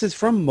and this is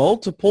from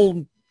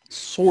multiple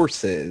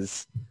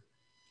sources,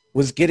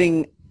 was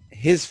getting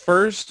his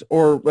first,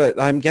 or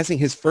I'm guessing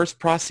his first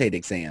prostate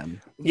exam.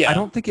 Yeah. I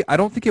don't think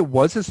it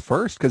was his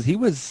first, because he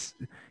was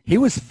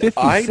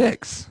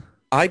 56.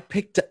 I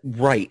picked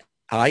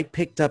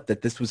up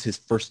that this was his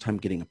first time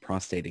getting a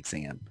prostate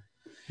exam.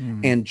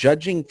 And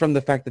judging from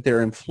the fact that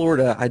they're in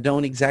Florida, I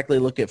don't exactly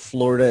look at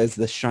Florida as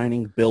the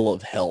shining bill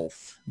of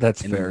health.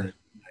 That's in fair. the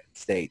United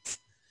States.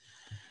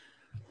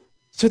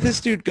 So this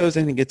dude goes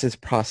in and gets his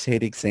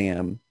prostate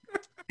exam,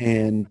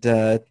 and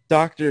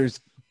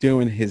doctor's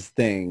doing his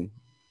thing,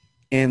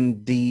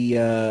 and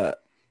the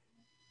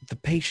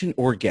patient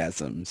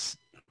orgasms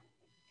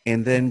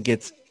and then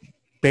gets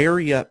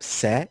very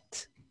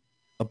upset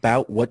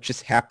about what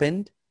just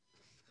happened.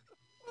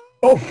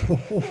 Oh,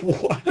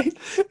 what?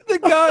 The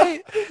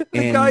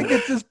guy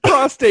gets his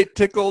prostate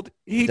tickled.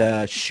 He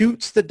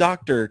shoots the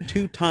doctor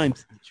 2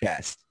 times in the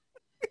chest.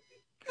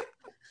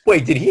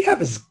 Wait, did he have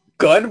his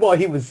gun while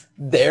he was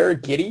there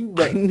getting?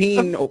 I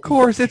mean, of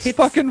course, it's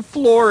fucking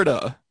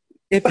Florida.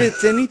 If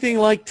it's anything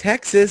like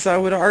Texas, I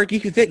would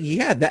argue that,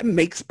 yeah, that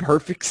makes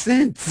perfect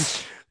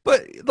sense.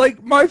 But,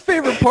 like, my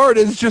favorite part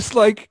is just,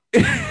 like,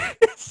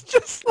 it's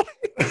just,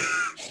 like,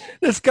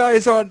 this guy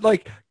is on,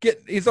 like,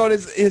 he's on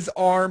his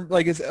arm,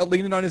 like,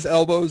 leaning on his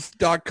elbows.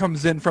 Doc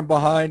comes in from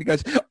behind. He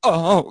goes,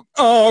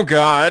 oh,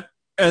 God.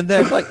 And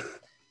then, like,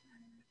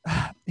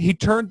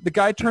 the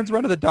guy turns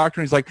around to the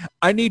doctor, and he's like,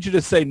 I need you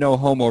to say no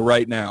homo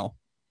right now.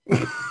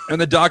 And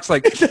the doc's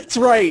like, that's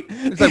right.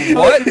 He's like,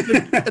 what?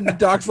 And the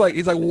doc's like,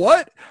 he's like,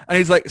 what? And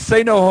he's like,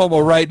 say no homo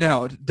right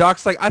now.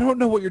 Doc's like, I don't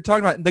know what you're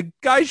talking about. And the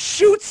guy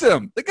shoots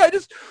him. The guy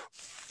just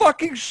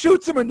fucking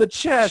shoots him in the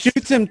chest.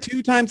 Shoots him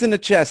 2 times in the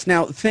chest.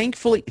 Now,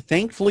 thankfully,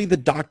 the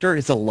doctor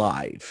is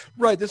alive.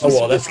 Right.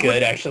 That's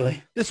good,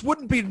 actually. This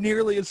wouldn't be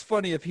nearly as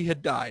funny if he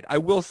had died. I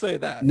will say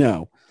that.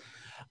 No.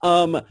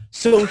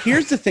 So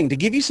here's the thing. To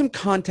give you some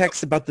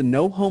context about the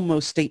no homo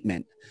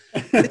statement,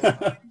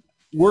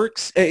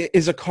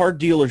 is a car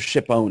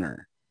dealership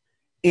owner.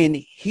 And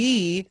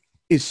he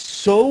is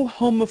so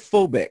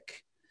homophobic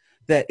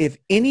that if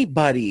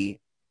anybody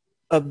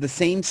of the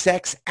same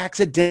sex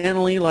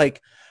accidentally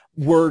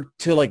were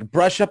to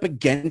brush up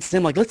against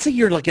him, let's say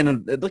you're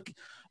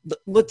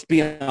let's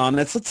be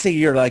honest, let's say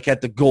you're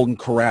at the Golden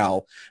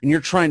Corral and you're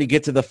trying to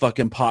get to the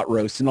fucking pot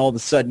roast and all of a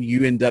sudden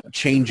you end up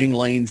changing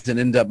lanes and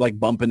end up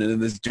bumping into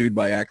this dude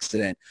by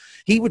accident.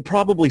 He would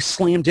probably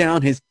slam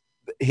down his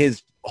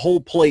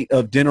whole plate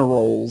of dinner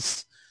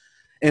rolls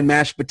and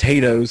mashed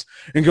potatoes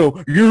and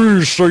go, "You need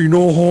to say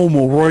no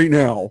homo right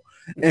now,"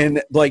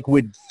 and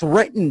would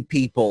threaten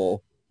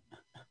people.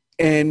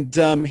 And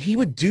he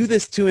would do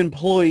this to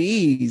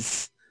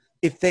employees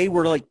if they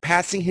were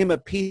passing him a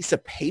piece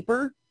of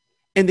paper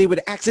and they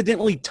would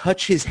accidentally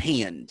touch his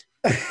hand.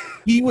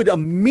 He would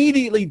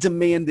immediately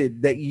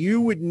demanded that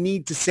you would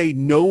need to say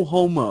no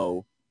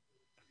homo.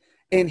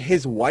 And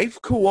his wife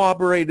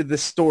corroborated the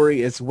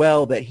story as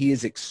well, that he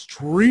is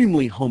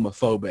extremely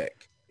homophobic.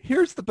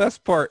 Here's the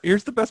best part.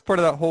 Here's the best part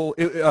of that whole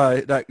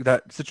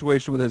that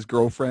situation with his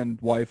girlfriend,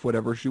 wife,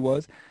 whatever she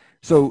was.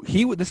 So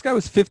this guy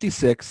was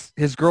 56.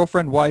 His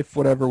girlfriend, wife,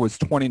 whatever, was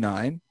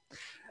 29.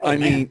 I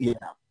mean, yeah.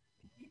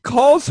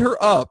 Calls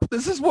her up.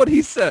 This is what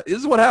he said. This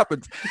is what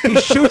happens. He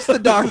shoots the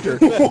doctor.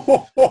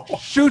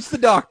 Shoots the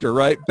doctor,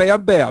 right?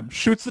 Bam, bam.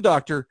 Shoots the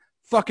doctor.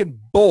 Fucking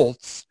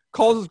bolts.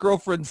 Calls his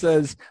girlfriend,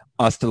 says,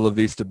 "Hasta la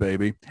vista,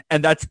 baby."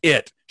 And that's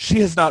it. She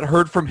has not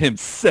heard from him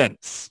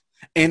since.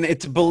 And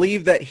it's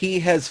believed that he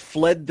has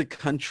fled the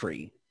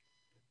country.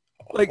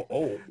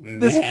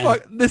 This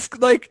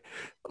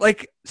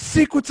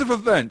sequence of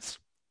events.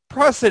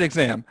 Prostate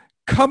exam.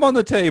 Come on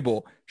the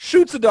table.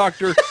 Shoots a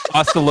doctor.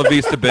 Hasta la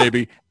vista,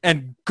 baby.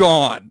 And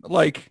gone.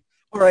 All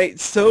right.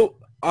 So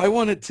I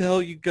want to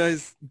tell you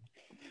guys.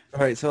 All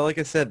right. So like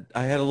I said,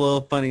 I had a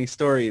little funny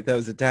story that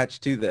was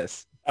attached to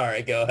this. All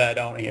right. Go ahead.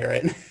 I want to hear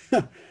it.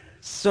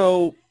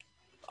 So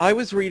I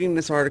was reading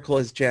this article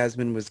as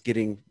Jasmine was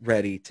getting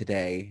ready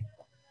today.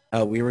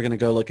 We were going to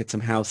go look at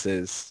some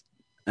houses.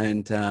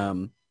 And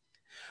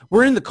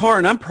we're in the car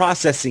and I'm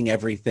processing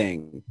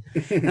everything.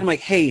 And I'm like,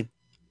 "Hey,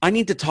 I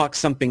need to talk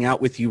something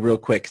out with you real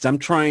quick, because I'm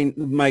trying,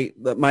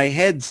 my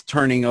head's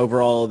turning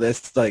over all of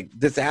this.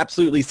 This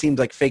absolutely seems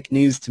like fake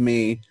news to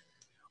me,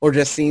 or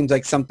just seems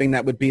like something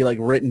that would be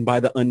written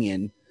by The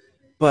Onion."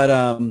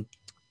 But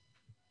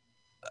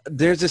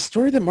there's a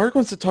story that Mark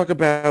wants to talk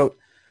about.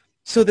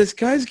 So this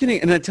guy's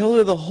and I tell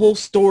her the whole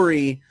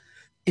story,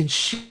 and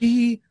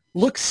she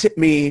looks at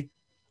me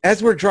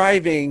as we're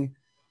driving,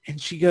 and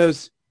she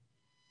goes,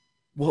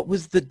 "What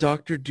was the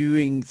doctor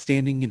doing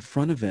standing in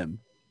front of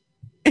him?"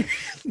 And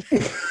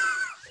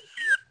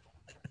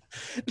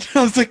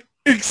I was like,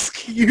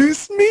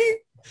 "Excuse me?"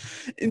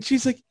 And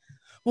she's like,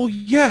 "Well,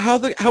 yeah, how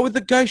would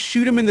the guy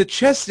shoot him in the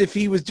chest if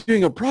he was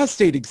doing a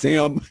prostate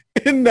exam?"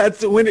 And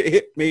that's when it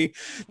hit me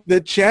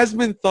that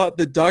Jasmine thought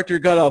the doctor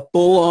got a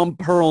full-on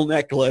pearl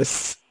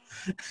necklace.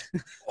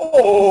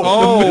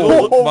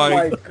 Oh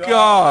my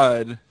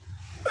God.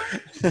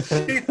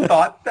 She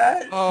thought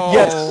that? Oh,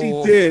 yes, she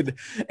did.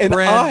 And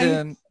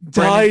Brandon, I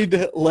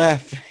died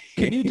laughing.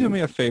 Can you do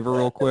me a favor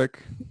real quick?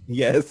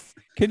 Yes.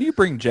 Can you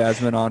bring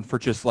Jasmine on for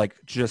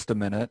just a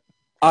minute?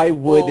 I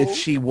would if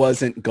she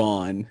wasn't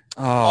gone.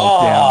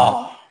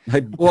 Oh, damn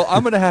it. Well,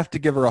 I'm going to have to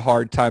give her a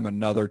hard time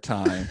another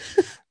time.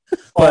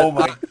 But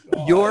my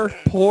God. Your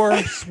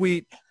poor,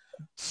 sweet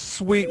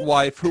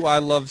wife, who I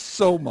love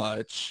so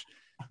much.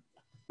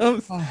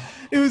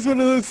 It was one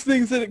of those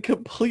things that it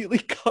completely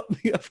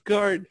caught me off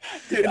guard.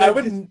 Dude, and I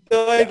would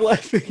died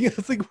laughing. I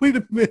was like, "Wait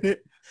a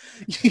minute.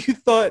 You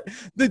thought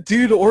the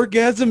dude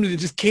orgasmed and it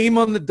just came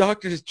on the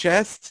doctor's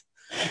chest?"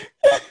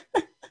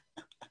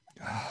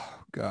 Oh,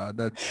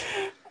 God,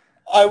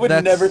 I would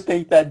never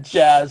think that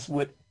Jazz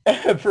would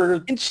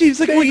ever. And she's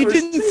like, "Well, you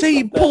didn't say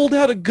he pulled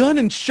out a gun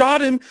and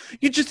shot him.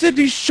 You just said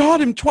he shot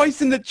him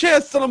twice in the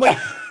chest." And I'm like,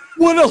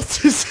 what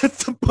else is that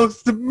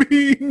supposed to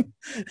mean?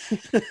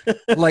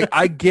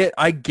 I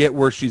get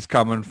where she's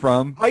coming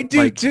from. I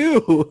do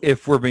too.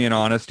 If we're being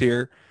honest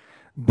here.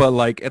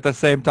 But at the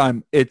same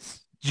time,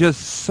 it's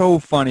just so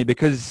funny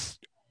because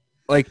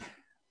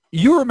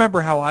you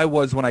remember how I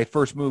was when I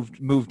first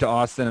moved to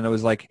Austin, and I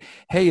was like,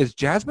 "Hey, is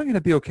Jasmine going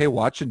to be okay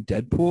watching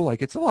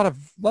Deadpool? It's a lot of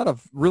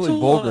really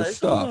vulgar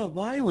stuff. A lot of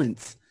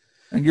violence."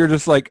 And you're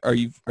just like, "Are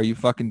you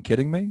fucking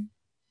kidding me?"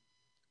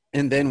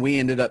 And then we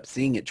ended up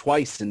seeing it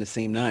twice in the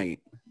same night.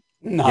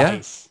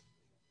 Nice.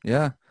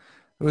 Yeah.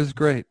 It was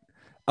great.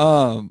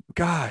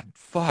 God,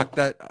 fuck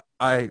that.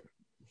 I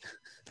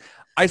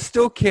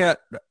still can't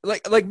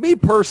like me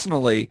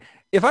personally,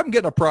 if I'm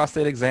getting a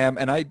prostate exam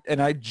and I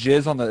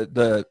jizz on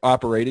the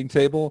operating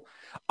table,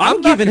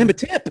 I'm giving him a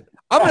tip.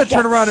 I'm going to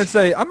turn around and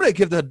say, I'm going to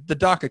give the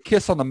doc a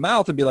kiss on the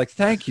mouth and be like,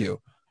 "Thank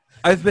you.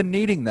 I've been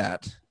needing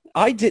that."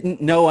 I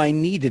didn't know I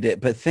needed it,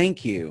 but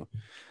thank you.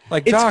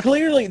 Like, It's Doc,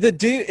 clearly the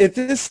dude. If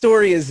this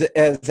story is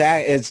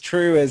as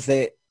true as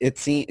it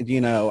seems,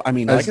 I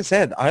mean, like I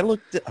said, I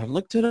looked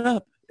it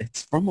up.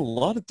 It's from a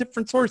lot of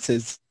different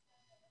sources.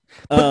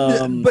 but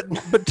to And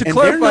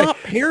clarify, they're not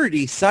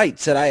parody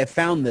sites that I have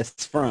found this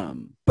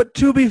from. but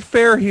to be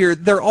fair here,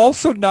 they're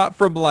also not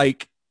from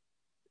like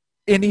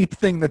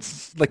anything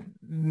that's like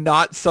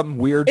not some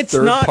weird It's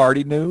third not-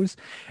 party news.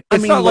 I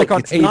It's mean, not like look, on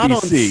it's not on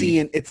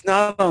ABC. It's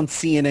not on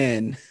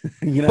CNN.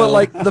 But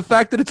like the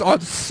fact that it's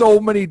on so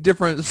many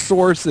different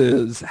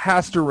sources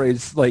has to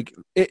raise like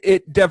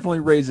it definitely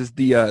raises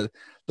the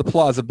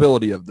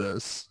plausibility of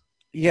this.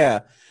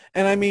 Yeah,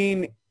 and I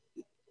mean,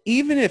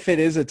 even if it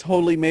is a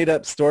totally made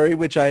up story,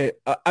 which I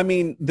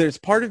mean, there's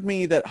part of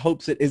me that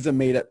hopes it is a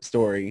made up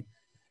story,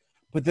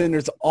 but then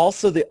there's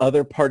also the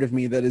other part of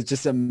me that is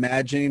just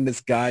imagining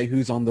this guy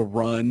who's on the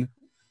run,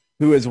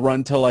 who has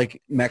run to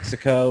like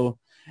Mexico,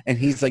 and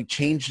he's like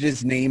changed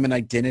his name and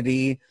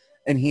identity,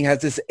 and he has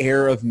this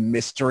air of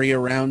mystery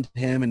around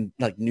him, and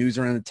like news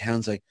around the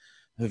town's like,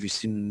 have you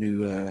seen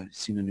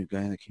a new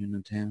guy that came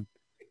into town?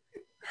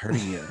 Heard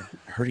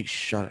he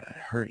shot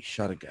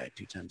a guy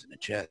 2 times in the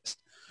chest.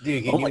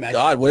 Dude, can Oh you my imagine?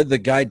 God, what did the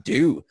guy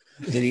do?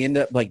 Did he end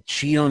up like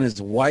cheat on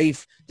his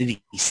wife? Did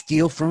he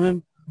steal from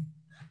him?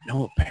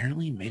 No,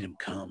 apparently he made him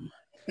come.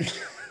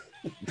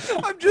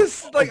 I'm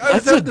just like I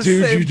was That's a having the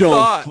dude same you don't.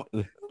 thought.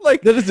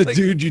 Like That is a like,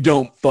 dude you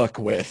don't fuck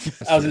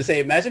with. I was gonna say,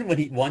 imagine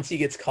when once he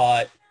gets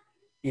caught,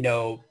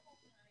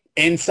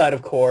 inside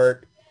of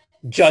court,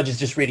 judge is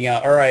just reading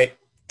out, all right,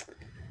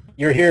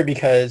 you're here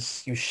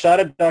because you shot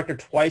a doctor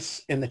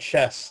twice in the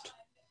chest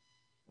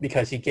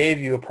because he gave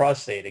you a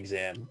prostate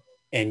exam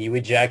and you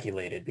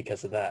ejaculated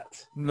because of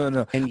that.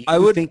 No. And you I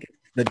would think it's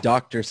the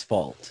doctor's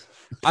fault.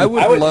 I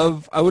would I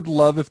would-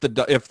 love if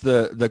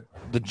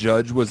the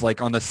judge was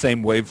like on the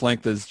same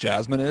wavelength as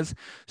Jasmine is.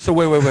 So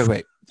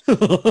wait.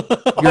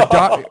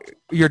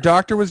 Your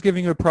doctor was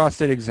giving you a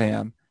prostate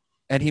exam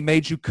and he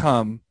made you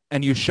come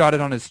and you shot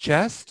it on his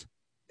chest?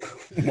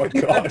 Oh my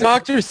The God.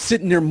 doctor's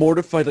sitting there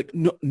mortified, like,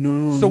 no.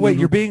 So wait,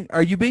 no.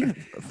 are you being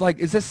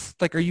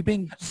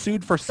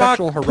sued for Doc,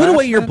 sexual harassment? put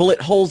away your bullet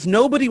holes.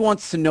 Nobody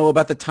wants to know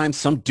about the time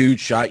some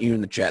dude shot you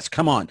in the chest.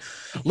 Come on.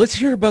 Let's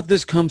hear about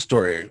this cum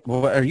story.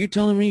 Well, are you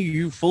telling me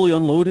you fully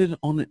unloaded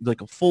on it,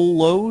 like a full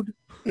load?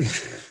 You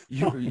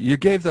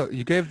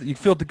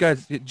filled the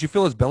guy's, did you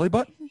fill his belly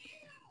button?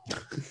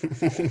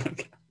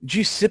 Did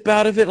you sip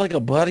out of it like a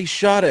body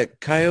shot at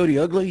Coyote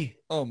Ugly?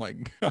 Oh my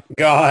God.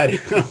 God.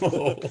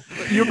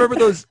 You remember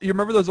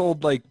those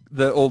old like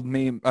the old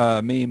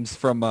memes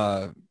from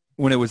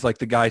when it was like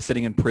the guy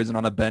sitting in prison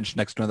on a bench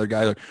next to another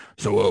guy like,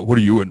 so what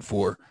are you in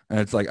for? And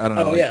it's like, I don't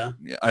know. Oh,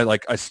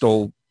 like, yeah. I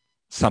stole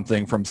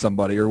something from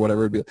somebody or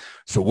whatever. It'd be like,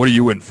 so what are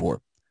you in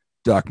for?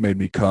 Doc made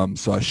me come,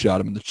 so I shot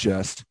him in the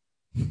chest.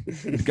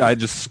 The guy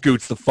just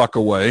scoots the fuck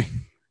away.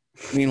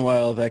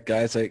 Meanwhile, that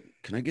guy's like,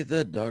 can I get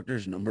that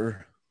doctor's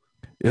number?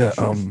 Yeah.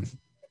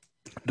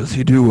 Does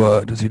he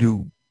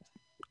do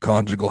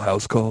conjugal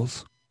house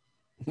calls?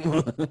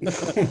 Oh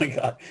my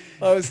God.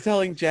 I was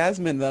telling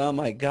Jasmine that, oh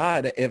my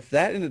God, if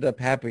that ended up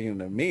happening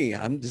to me,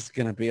 I'm just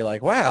going to be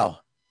like, wow.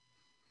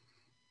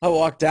 I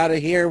walked out of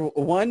here,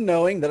 1,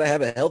 knowing that I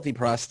have a healthy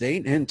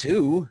prostate, and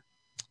 2,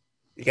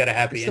 You got a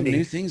happy some new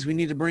ending. things we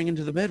need to bring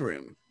into the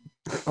bedroom.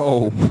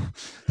 Oh,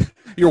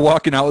 you're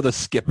walking out with a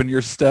skip in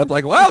your step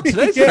like, wow,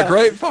 today's been Yeah. a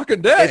great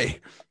fucking day.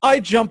 I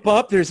jump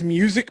up, there's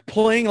music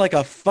playing like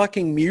a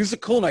fucking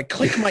musical, and I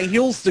click my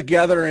heels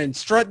together and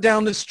strut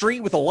down the street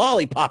with a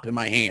lollipop in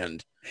my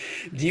hand.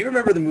 Do you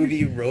remember the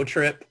movie Road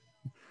Trip?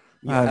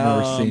 I've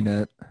never Um, seen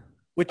it.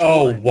 Which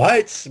Oh, one?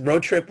 what?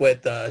 Road Trip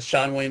with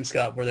Sean William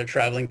Scott, where they're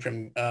traveling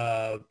from,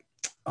 oh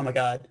my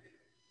God.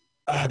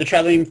 They're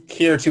traveling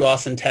here to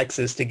Austin,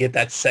 Texas to get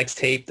that sex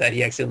tape that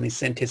he accidentally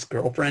sent his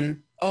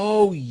girlfriend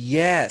Oh,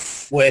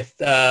 yes. with.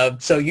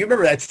 So you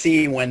remember that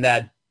scene when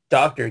that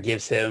doctor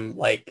gives him,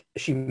 like,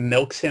 she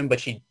milks him,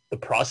 but the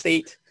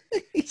prostate.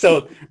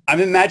 So I'm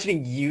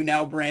imagining you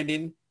now,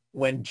 Brandon,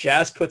 when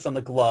Jazz puts on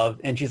the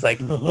glove and she's like,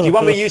 do you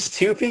want me to use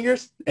 2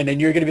 fingers? And then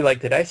you're going to be like,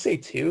 did I say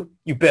 2?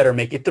 You better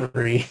make it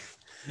 3.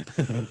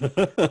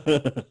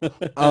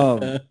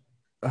 Oh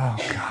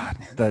God,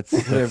 that's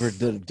Whatever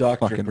the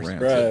doctor fucking rancid.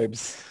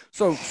 prescribes.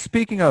 So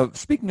speaking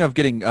of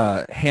getting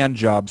hand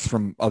jobs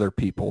from other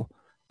people,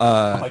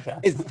 Oh my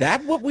God. Is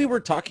that what we were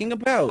talking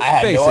about? I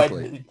had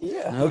basically. no idea.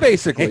 Yeah. Okay.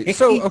 basically.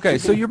 So okay,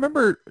 so you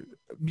remember?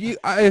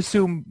 I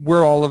assume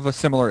we're all of a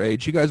similar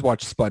age. You guys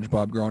watched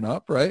SpongeBob growing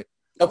up, right?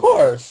 Of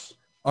course.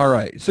 All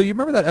right. So you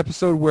remember that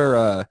episode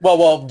where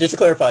Well, just to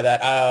clarify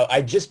that,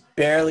 I just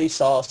barely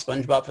saw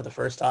SpongeBob for the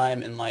first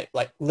time, and like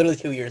literally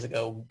 2 years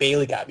ago,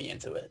 Bailey got me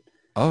into it.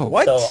 oh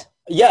What? So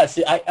yes,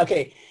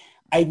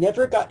 I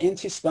never got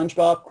into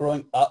SpongeBob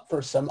growing up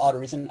for some odd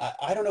reason.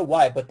 I don't know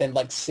why, but then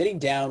like sitting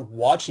down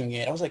watching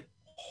it, I was like,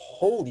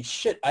 holy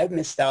shit, I've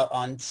missed out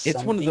on something.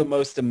 It's one of the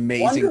most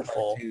amazing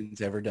wonderful.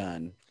 cartoons ever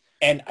done.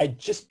 And I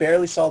just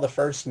barely saw the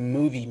first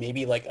movie,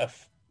 maybe like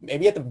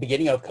maybe at the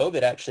beginning of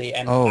COVID, actually.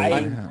 And Oh, I'm yeah.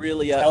 I'm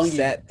really telling you-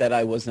 upset that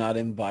I was not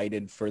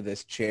invited for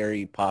this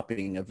cherry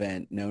popping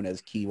event known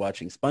as Key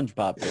Watching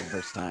SpongeBob for the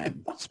first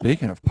time.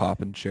 Speaking of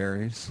popping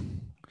cherries.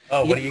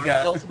 Oh, what do you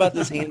Tell got? us about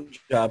this hand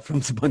job from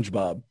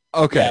SpongeBob.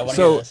 Okay, Yeah, I wanna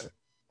hear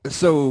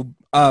so this.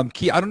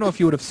 Key, I don't know if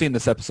you would have seen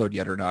this episode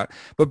yet or not,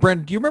 but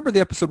Brandon, do you remember the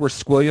episode where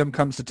Squilliam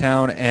comes to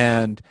town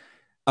and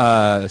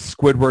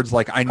Squidward's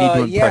like, I need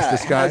to impress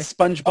this guy? Has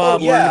SpongeBob Oh,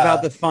 yeah. learned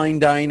about the fine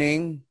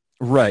dining.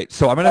 Right.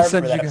 So I'm I gonna remember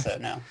send that you guys.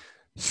 episode now.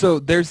 So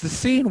there's the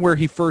scene where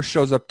he first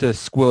shows up to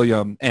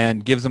Squilliam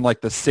and gives him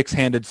like the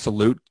six-handed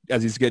salute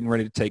as he's getting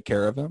ready to take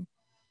care of him.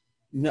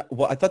 No,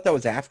 well, I thought that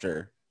was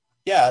after.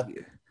 Yeah,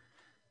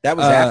 That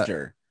was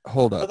after.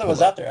 Hold I up. thought that hold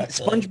was up. out there,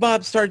 actually.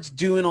 SpongeBob starts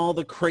doing all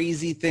the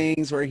crazy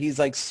things where he's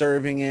like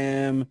serving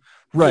him,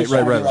 Right.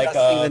 Like, adjusting the like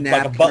a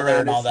napkin butler around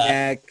and all his that.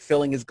 neck,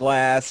 filling his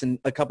glass, and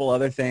a couple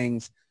other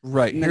things.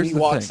 Right. And then Here's he the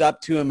walks thing.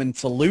 up to him and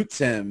salutes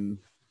him.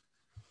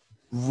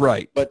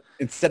 Right. But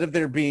instead of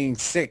there being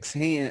six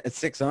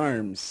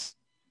arms,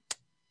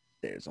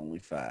 there's only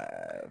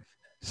 5.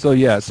 So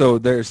yeah, so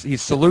he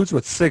salutes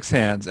with 6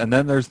 hands, and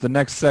then there's the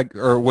next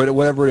or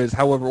whatever it is,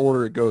 however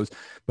order it goes.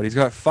 But he's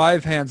got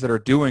 5 hands that are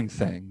doing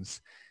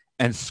things,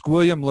 and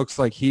Squilliam looks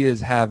like he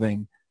is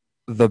having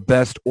the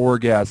best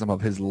orgasm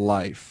of his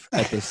life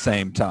at the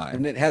same time.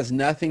 And it has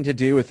nothing to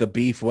do with the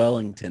beef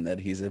Wellington that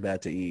he's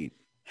about to eat.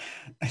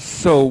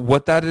 So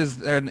what that is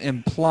then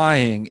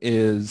implying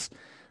is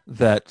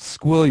that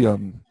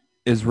Squilliam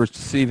is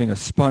receiving a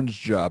sponge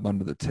job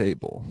under the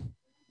table.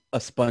 A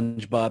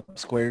SpongeBob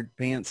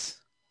SquarePants.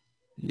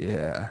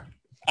 Yeah.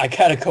 I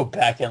gotta go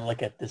back and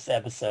look at this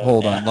episode.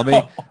 Hold on, let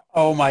me-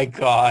 Oh my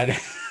god.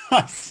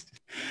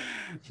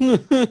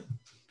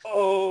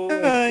 Oh my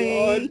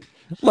god.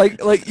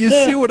 Like you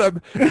see what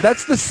I'm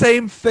that's the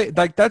same face,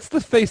 like that's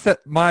the face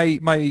that my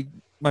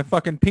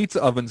fucking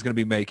pizza oven's going to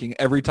be making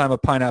every time a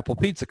pineapple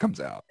pizza comes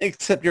out.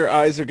 Except your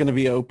eyes are going to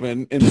be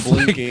open and Just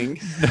like- blinking.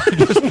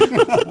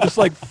 just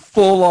like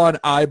full on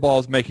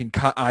eyeballs making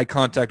eye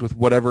contact with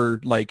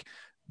whatever like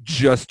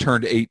just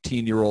turned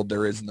 18-year-old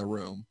there is in the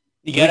room.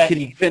 You We gotta, could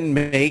even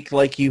make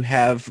like you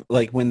have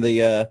like when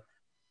the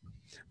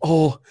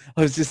I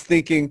was just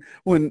thinking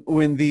when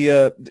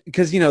the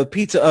because you know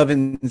pizza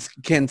ovens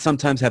can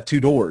sometimes have 2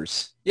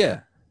 doors.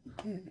 Yeah.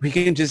 We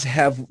can just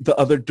have the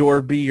other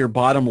door be your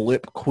bottom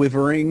lip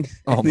quivering,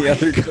 Oh and the my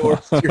other door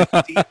is your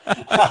teeth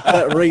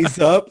that raise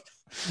up.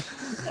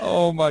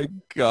 Oh my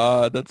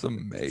god, that's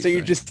amazing. So you're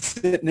just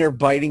sitting there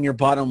biting your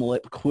bottom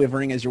lip,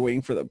 quivering as you're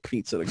waiting for the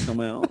pizza to come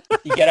out.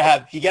 you gotta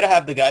have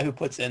the guy who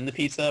puts in the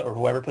pizza or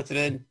whoever puts it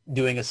in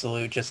doing a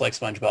salute just like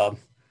SpongeBob.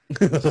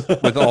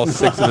 with all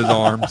 6 of his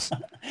arms.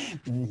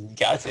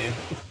 Got to.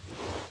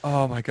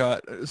 Oh my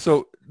god.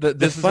 So The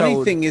this is funny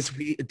how thing is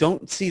we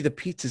don't see the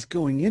pizzas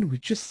going in. We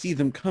just see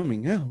them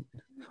coming out.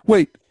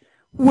 Wait.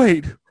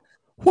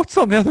 What's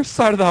on the other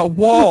side of that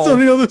wall? What's on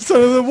the other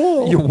side of the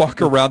wall? You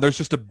walk around, there's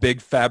just a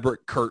big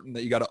fabric curtain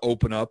that you got to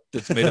open up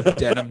that's made of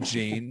denim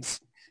jeans.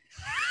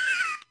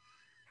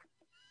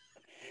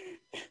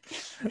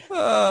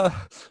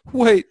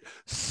 Wait,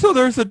 so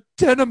there's a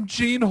denim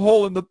jean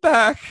hole in the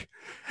back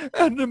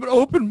and an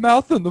open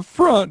mouth in the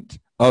front.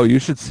 Oh, you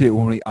should see it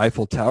when we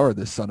Eiffel Tower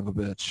this son of a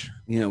bitch.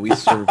 You know, we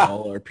serve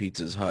all our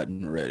pizzas hot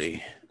and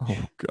ready.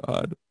 Oh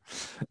God.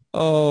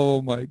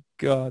 Oh my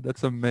God,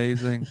 that's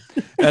amazing.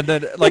 And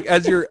then like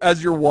as the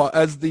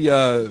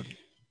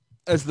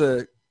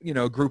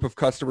group of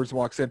customers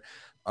walks in,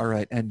 all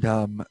right, and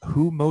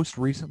who most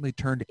recently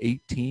turned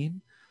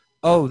 18?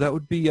 Oh,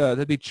 that'd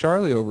be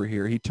Charlie over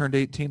here. He turned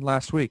 18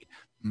 last week.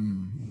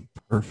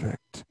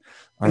 Perfect.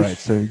 All right,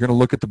 so you're gonna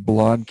look at the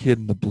blonde kid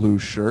in the blue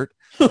shirt.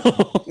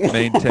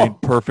 Maintain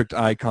perfect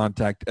eye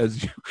contact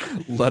as you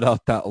let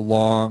out that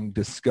long,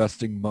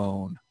 disgusting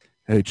moan.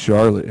 Hey,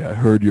 Charlie, I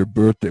heard your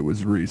birthday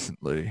was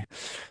recently.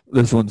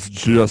 This one's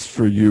just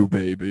for you,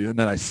 baby. And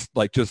then I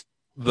like just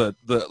the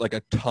like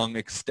a tongue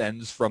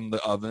extends from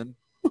the oven.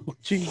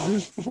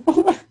 Jesus.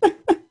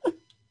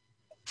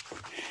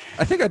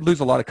 I think I'd lose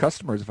a lot of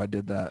customers if I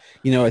did that.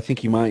 You know, I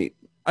think you might.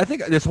 I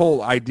think this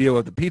whole idea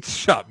of the pizza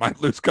shop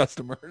might lose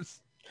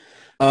customers.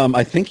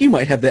 I think you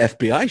might have the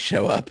FBI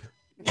show up.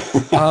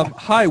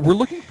 Hi, we're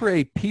looking for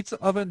a pizza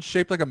oven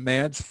shaped like a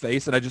man's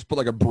face, and I just put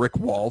like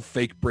a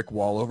fake brick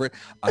wall over it.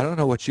 I don't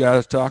know what you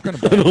guys are talking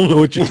about. I don't know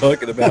what you're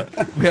talking about.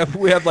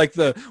 We have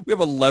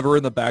a lever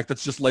in the back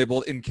that's just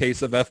labeled in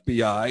case of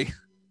FBI.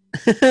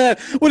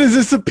 What is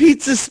this, a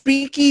pizza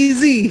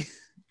speakeasy?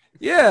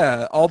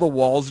 Yeah, all the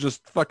walls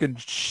just fucking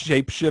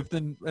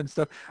shape-shifting and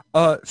stuff.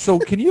 So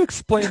can you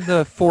explain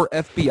the for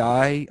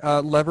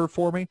FBI lever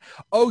for me?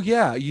 Oh,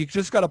 yeah, you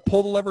just got to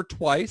pull the lever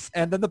twice,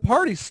 and then the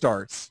party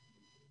starts.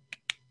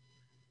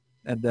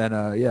 And then,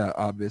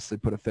 obviously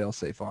put a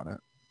fail-safe on it.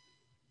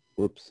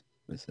 Whoops,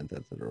 I sent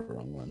that to the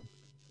wrong one.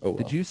 Oh, well.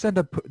 Did you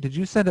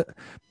send a...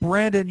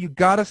 Brandon, you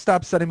got to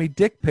stop sending me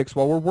dick pics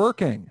while we're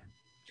working.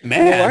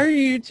 Man. Why are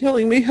you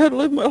telling me how to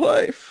live my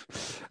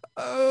life?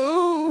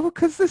 Oh,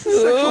 because this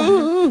is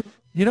sexual.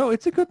 You know,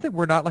 it's a good thing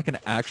we're not like an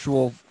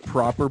actual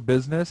proper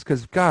business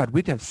because, God,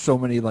 we'd have so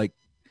many like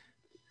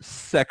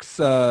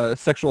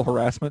sexual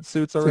harassment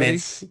suits already.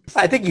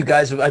 I think you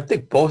guys, I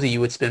think both of you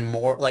would spend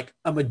more, like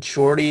a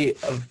majority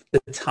of the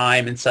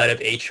time inside of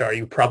HR.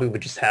 You probably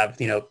would just have,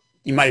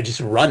 you might have just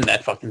run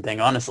that fucking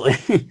thing, honestly.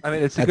 I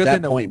mean, it's a At good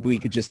that thing point, we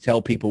could just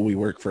tell people we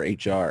work for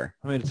HR.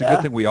 I mean, it's a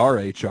good thing we are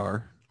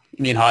HR.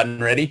 You mean hot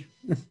and ready?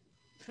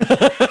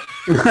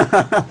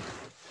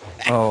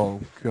 Oh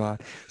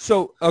God.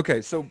 So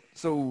okay. So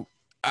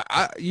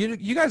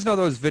you guys know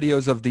those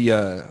videos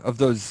of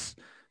those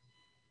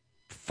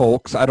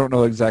folks. I don't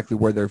know exactly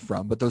where they're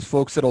from, but those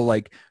folks that'll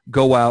like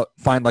go out,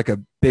 find like a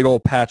big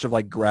old patch of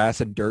like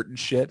grass and dirt and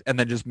shit, and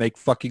then just make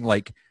fucking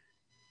like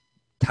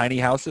tiny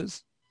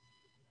houses.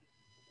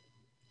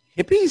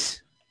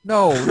 Hippies?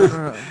 No,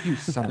 you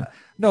son of...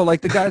 No,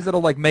 like the guys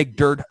that'll like make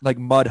dirt, like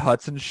mud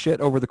huts and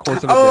shit over the course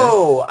of a day.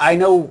 Oh, I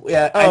know.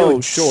 Yeah, I know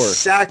sure.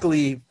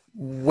 exactly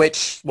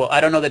which. Well, I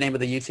don't know the name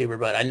of the YouTuber,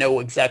 but I know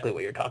exactly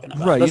what you're talking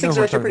about. Right, Those you know things what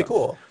are we're actually pretty talking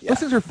cool. Yeah. Those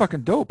things are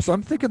fucking dope. So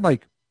I'm thinking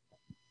like,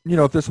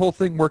 if this whole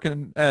thing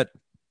working at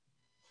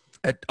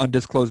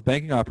undisclosed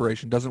banking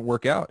operation doesn't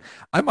work out,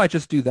 I might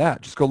just do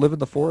that. Just go live in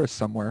the forest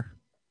somewhere.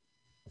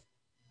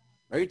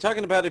 Are you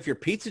talking about if your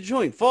pizza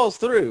joint falls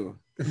through?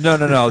 No. I'm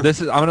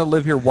gonna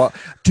live here.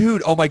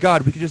 Dude, oh my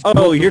God, we could just.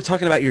 Oh, you're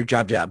talking about your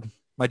job.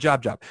 My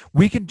job.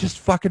 We can just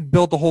fucking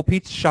build the whole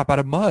pizza shop out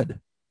of mud.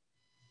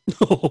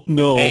 Oh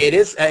no. Hey, it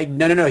is.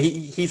 No.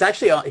 He's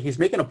actually he's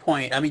making a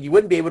point. I mean, you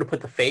wouldn't be able to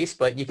put the face,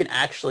 but you can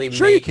actually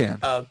Sure make. You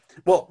can.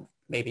 Well,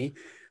 maybe,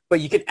 but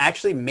you can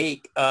actually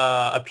make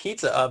a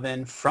pizza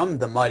oven from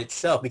the mud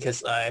itself.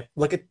 Because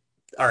look at.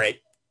 All right.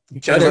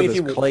 Judge me if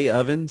you clay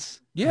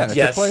ovens. Yeah, it's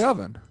Yes. a clay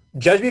oven.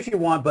 Judge me if you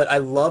want, but I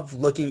love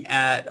looking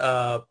at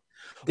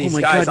these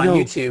my guys God, on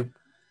no. YouTube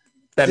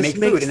that This make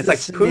makes food, and it's like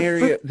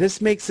scenario.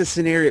 This makes the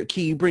scenario.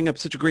 Key, you bring up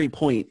such a great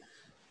point.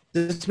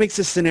 This makes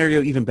the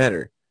scenario even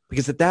better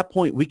because at that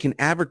point we can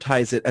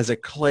advertise it as a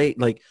clay.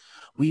 Like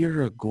we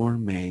are a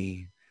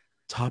gourmet,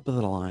 top of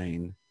the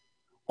line,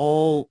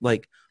 all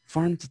like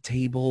farm to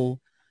table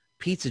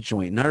pizza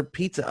joint, and our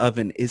pizza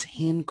oven is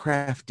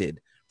handcrafted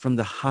from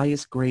the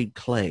highest grade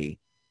clay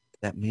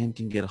that man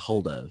can get a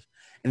hold of.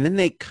 And then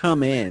they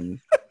come in,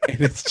 and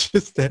it's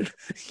just that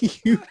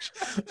huge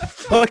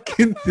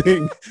fucking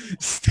thing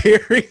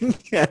staring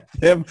at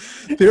them.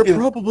 They're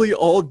probably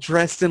all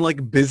dressed in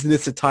like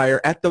business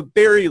attire at the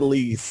very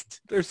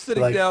least. They're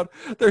sitting down.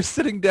 They're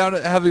sitting down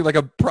and having like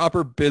a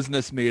proper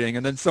business meeting,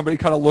 and then somebody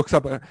kind of looks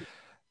up and,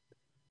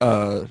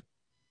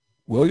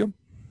 William?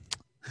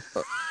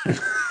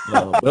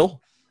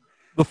 Will?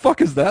 The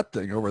fuck is that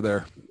thing over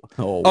there?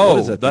 What Oh,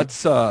 is that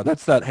that's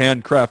that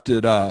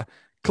handcrafted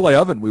clay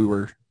oven we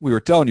were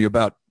telling you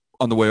about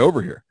on the way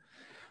over here.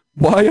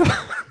 Why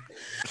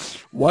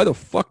the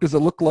fuck does it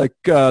look like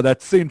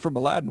that scene from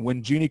Aladdin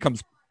when Genie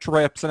comes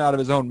traipsing out of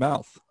his own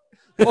mouth?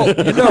 Well,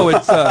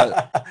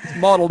 it's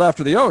modeled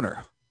after the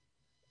owner.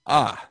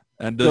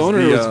 And the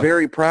owner was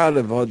very proud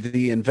of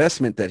the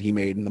investment that he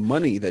made and the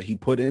money that he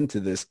put into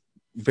this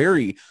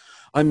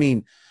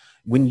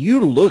when you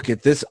look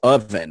at this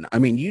oven,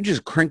 you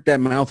just crank that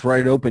mouth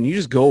right open. You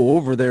just go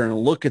over there and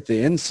look at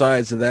the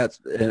insides of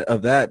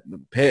that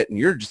pit, and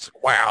you're just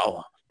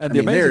wow. And the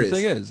amazing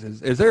thing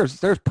is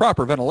there's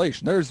proper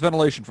ventilation. There's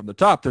ventilation from the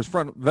top. There's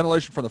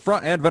ventilation from the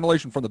front and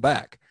ventilation from the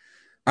back.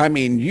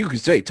 You could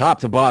say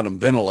top to bottom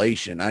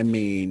ventilation.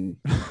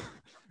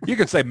 You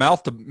could say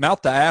mouth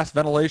to ass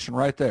ventilation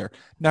right there.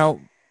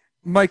 Now,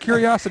 my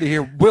curiosity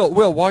here,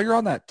 Will, while you're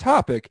on that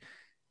topic,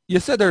 you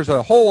said there's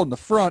a hole in the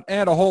front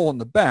and a hole in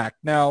the back.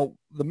 Now,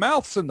 the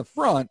mouth's in the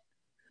front.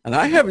 And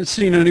I haven't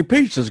seen any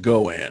pizzas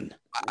go in.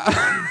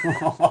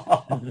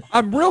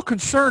 I'm real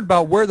concerned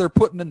about where they're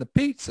putting in the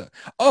pizza.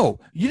 Oh,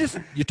 you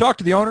talk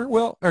to the owner,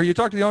 Will, or you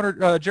talk to the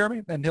owner,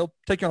 Jeremy, and he'll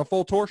take you on a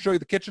full tour, show you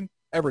the kitchen,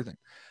 everything.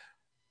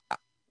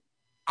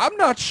 I'm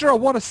not sure I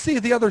want to see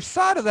the other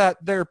side of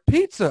their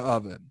pizza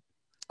oven.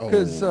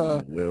 Because,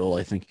 Will,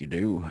 I think you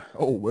do.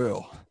 Oh,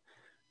 Will.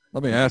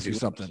 Let me ask you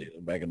something.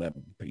 The back of that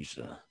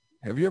pizza.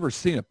 Have you ever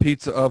seen a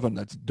pizza oven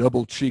that's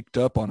double cheeked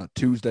up on a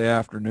Tuesday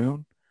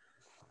afternoon?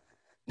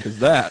 Because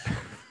that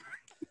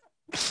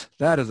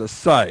is a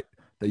sight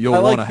that you'll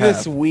want to have. I like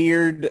this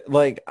weird,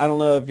 I don't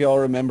know if y'all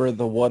remember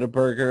the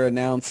Whataburger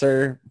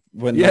announcer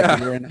when we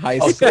were in high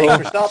school. Thanks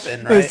for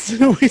stopping,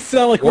 right? We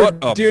sound like we're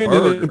doing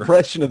an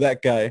impression of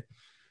that guy.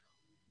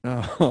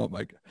 Oh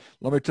my God.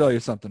 Let me tell you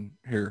something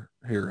here,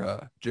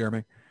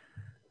 Jeremy.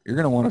 You're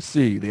going to want to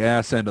see the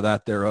ass end of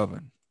that there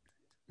oven.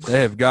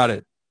 They have got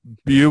it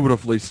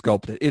beautifully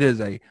sculpted. It is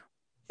a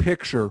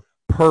picture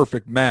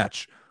perfect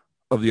match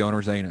of the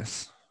owner's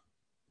anus.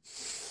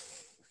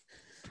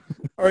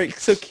 All right,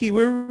 so Key,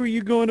 where were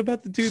you going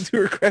about the dudes who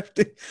were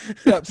crafting?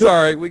 Yeah,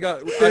 sorry,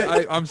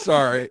 I'm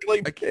sorry.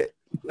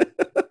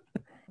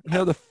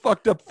 The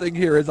fucked up thing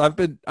here is I've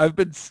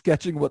been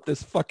sketching what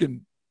this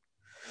fucking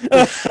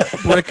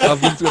brick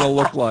oven's gonna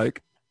look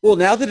like. Well,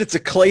 now that it's a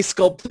clay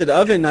sculpted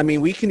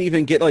oven, we can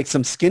even get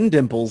some skin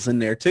dimples in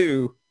there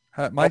too.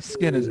 My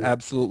skin is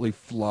absolutely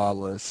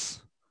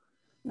flawless.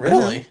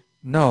 Really?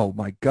 No,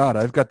 my God,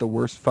 I've got the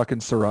worst fucking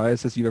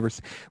psoriasis you've ever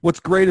seen.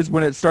 What's great is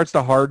when it starts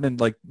to harden and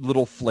like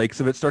little flakes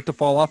of it start to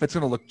fall off, it's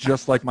going to look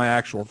just like my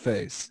actual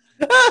face.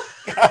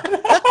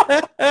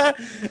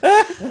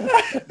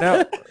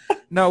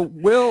 Now,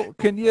 Will,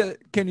 can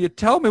you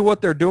tell me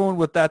what they're doing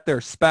with that there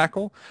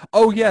spackle?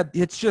 Oh yeah,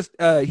 it's just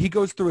he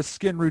goes through a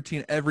skin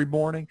routine every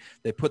morning.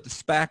 They put the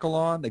spackle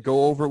on. They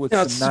go over it with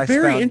some nice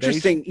very foundation.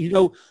 interesting.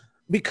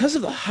 Because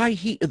of the high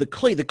heat of the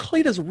clay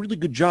does a really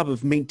good job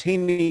of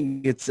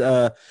maintaining its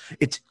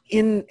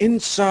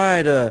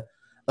inside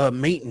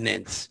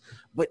maintenance.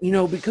 But,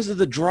 because of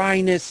the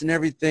dryness and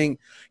everything,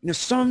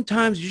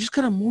 sometimes you just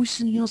kind of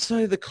moisten the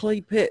outside of the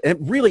clay pit.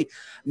 And really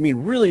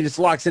just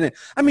locks in it.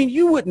 I mean,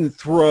 you wouldn't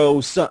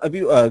throw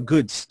a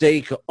good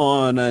steak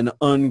on an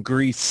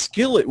ungreased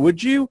skillet,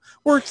 would you?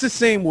 Works the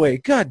same way.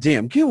 God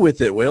damn, get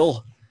with it,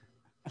 Will.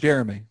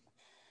 Jeremy's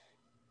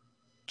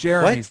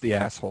the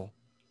asshole.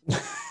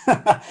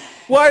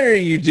 Why are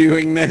you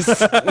doing this?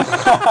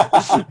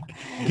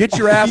 Get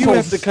your assholes. You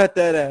have to cut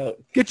that out.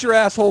 Get your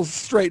assholes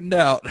straightened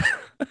out.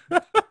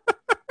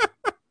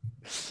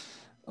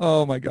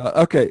 Oh my God.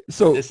 Okay,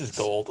 so this is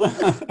gold.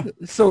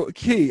 So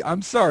Key,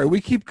 I'm sorry,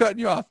 we keep cutting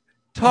you off.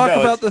 Talk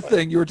about the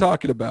thing you were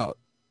talking about.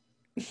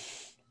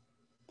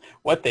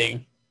 What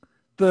thing?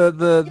 You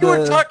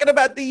were talking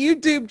about the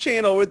YouTube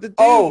channel with the dude.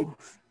 Oh,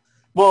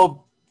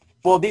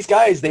 well, these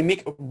guys, they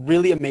make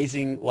really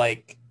amazing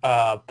like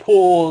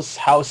pools,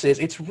 houses.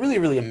 It's really,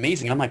 really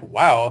amazing. I'm like,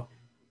 wow,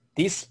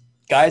 these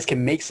guys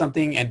can make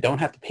something and don't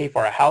have to pay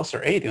for a house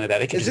or anything like that.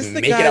 They can just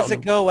make it out. Is this the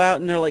guys that go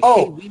out and they're like,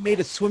 hey, we made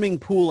a swimming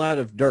pool out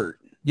of dirt?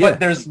 Yeah,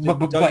 but there's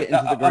dug it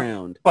into the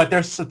ground. But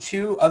there's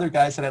two other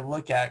guys that I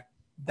look at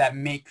that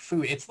make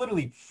food. It's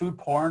literally food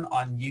porn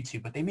on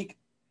YouTube, but they make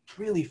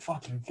really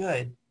fucking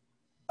good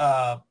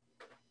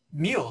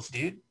meals,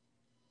 dude.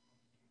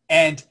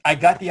 And I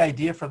got the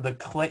idea from the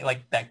clay,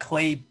 like that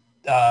clay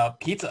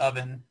pizza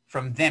oven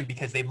from them,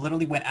 because they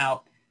literally went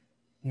out,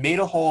 made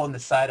a hole in the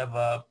side of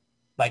a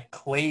like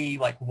clay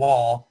like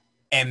wall,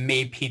 and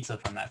made pizza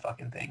from that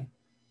fucking thing.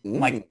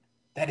 Like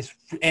that is,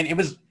 and it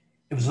was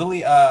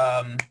literally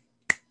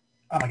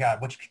oh my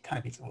God, which kind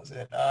of pizza was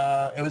it?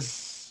 It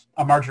was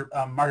a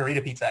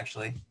margarita pizza,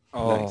 actually.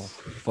 Oh, nice.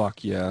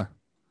 Fuck yeah.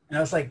 And I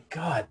was like,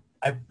 God,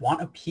 I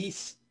want a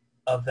piece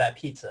of that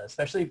pizza,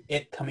 especially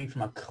it coming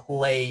from a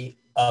clay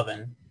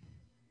oven.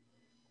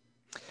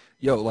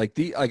 Yo, like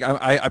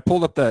I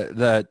pulled up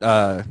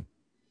their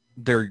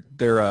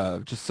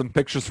just some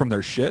pictures from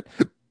their shit.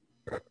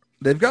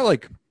 They've got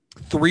like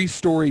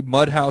 3-story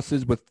mud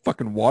houses with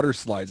fucking water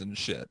slides and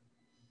shit.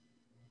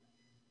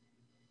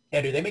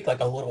 Yeah, dude, they make like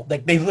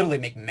they literally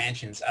make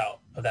mansions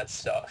out of that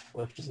stuff,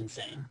 which is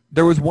insane.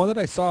 There was one that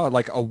I saw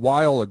like a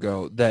while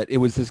ago that it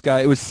was this guy.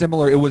 It was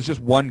similar. It was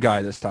just one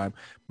guy this time,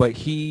 but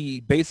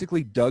he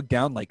basically dug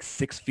down like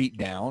 6 feet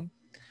down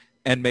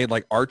and made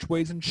like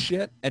archways and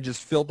shit and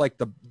just filled like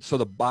the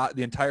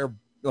entire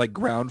like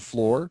ground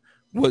floor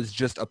was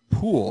just a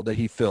pool that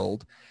he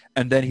filled.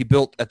 And then he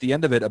built at the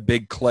end of it a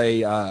big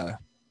clay,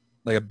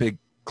 like a big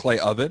clay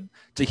oven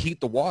to heat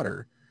the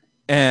water.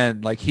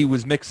 And like he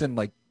was mixing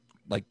like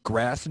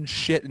grass and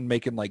shit and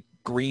making like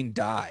green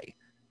dye.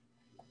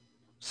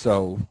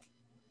 So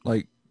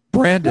like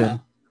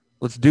Brandon,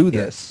 let's do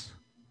this.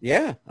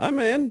 Yeah, I'm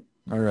in.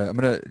 All right.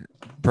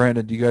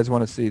 Brandon, do you guys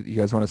want to see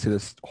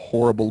this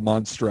horrible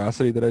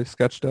monstrosity that I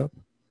sketched up?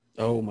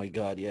 Oh my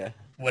God. Yeah.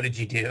 What did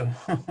you do?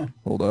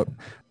 Hold up.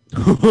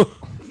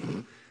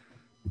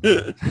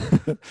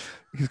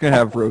 He's going to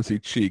have rosy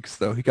cheeks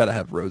though. He got to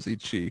have rosy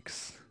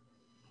cheeks.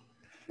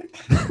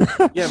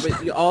 Yeah,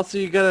 but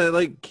you gotta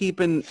like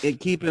keep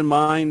in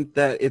mind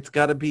that it's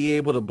gotta be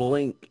able to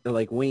blink or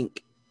like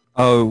wink.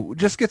 Oh,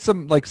 just get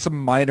some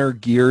minor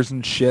gears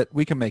and shit.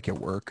 We can make it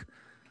work.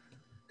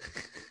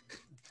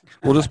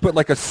 We'll just put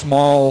like a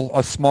small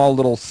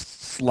little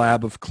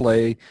slab of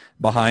clay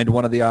behind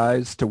one of the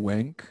eyes to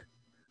wink.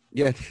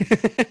 Yeah,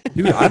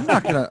 dude, I'm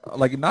not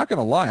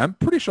gonna lie. I'm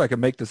pretty sure I can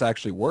make this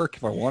actually work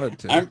if I wanted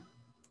to.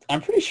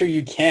 I'm pretty sure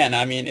you can.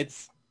 I mean,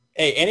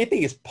 hey,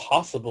 anything is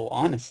possible,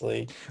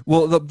 honestly.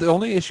 Well, the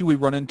only issue we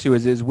run into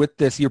is with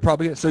this, you're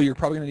probably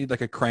gonna need like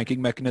a cranking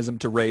mechanism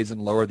to raise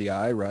and lower the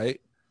eye, right?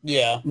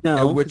 Yeah.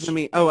 No,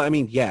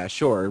 yeah,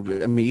 sure.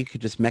 I mean, you could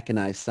just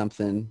mechanize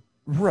something.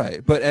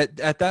 Right, but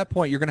at that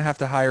point, you're gonna have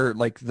to hire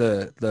like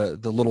the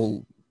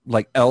little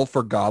like elf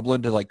or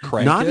goblin to like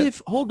crank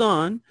it.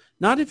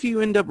 Not if you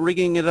end up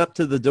rigging it up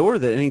to the door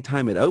that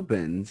anytime it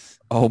opens.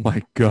 Oh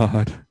my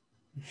God.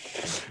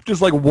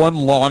 Just like one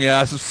long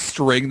ass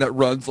string that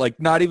runs like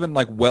not even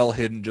like well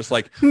hidden, just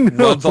like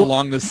runs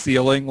along the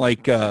ceiling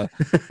like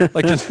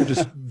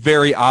just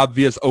very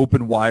obvious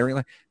open wiring.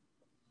 Like,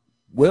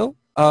 Will,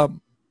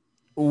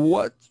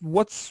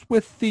 what's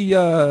with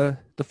the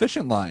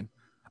fishing line?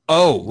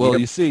 Oh, well,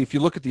 you see, if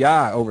you look at the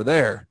eye over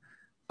there,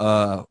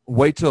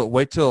 wait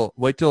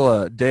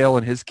till Dale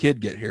and his kid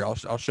get here.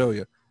 I'll show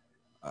you.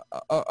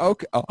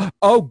 Okay.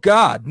 Oh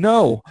God,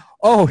 no.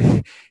 Oh,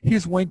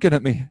 he's winking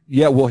at me.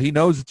 Yeah, well, he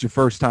knows it's your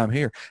first time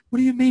here. What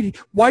do you mean?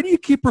 Why do you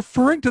keep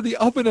referring to the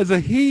oven as a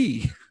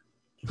he?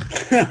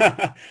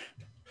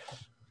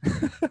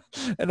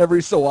 And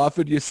every so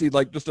often you see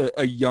like just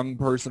a young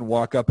person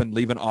walk up and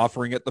leave an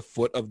offering at the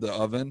foot of the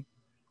oven.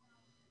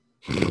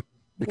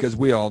 Because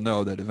we all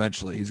know that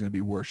eventually he's going to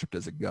be worshipped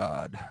as a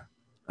god.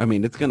 I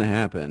mean, it's going to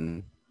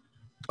happen.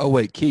 Oh,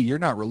 wait, Key, you're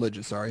not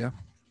religious, are you?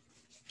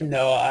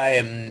 No,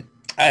 I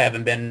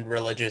haven't been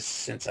religious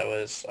since I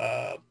was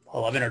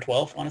 11 or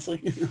 12,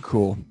 honestly.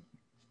 Cool.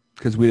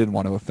 Because we didn't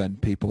want to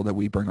offend people that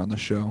we bring on the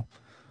show.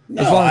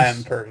 No,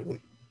 I'm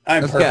perfectly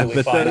but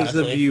fine, those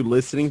honestly. of you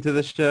listening to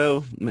the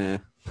show, meh.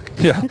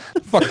 Yeah,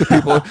 fuck the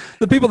people.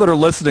 The people that are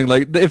listening,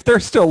 like, if they're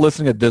still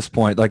listening at this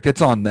point, like,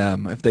 it's on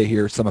them if they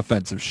hear some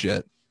offensive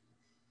shit.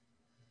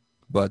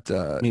 But,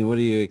 I mean, what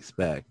do you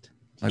expect?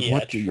 like, Yeah,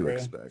 what do you true.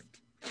 expect?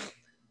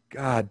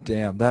 God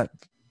damn, that...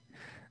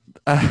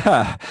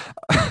 I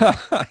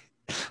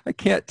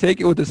can't take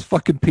it with this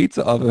fucking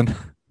pizza oven.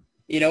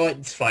 You know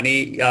what's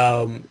funny?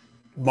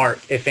 Mark,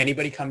 if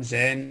anybody comes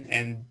in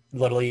and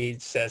literally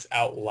says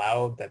out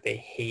loud that they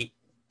hate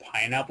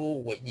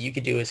pineapple, what you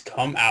could do is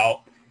come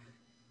out,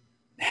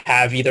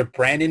 have either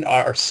Brandon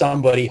or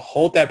somebody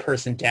hold that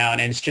person down,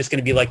 and it's just going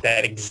to be like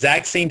that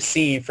exact same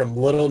scene from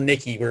Little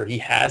Nicky where he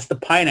has the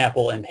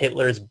pineapple and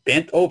Hitler's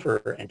bent over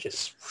and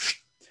just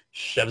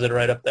shoves it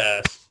right up the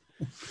ass.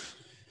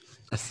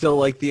 I still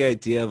like the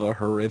idea of a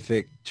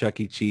horrific Chuck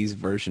E. Cheese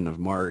version of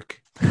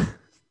Mark.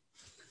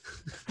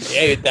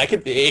 Yeah, it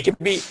could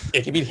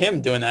be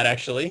him doing that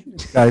actually.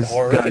 Guys,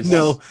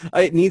 No,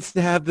 it needs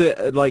to have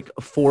the like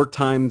 4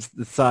 times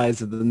the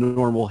size of the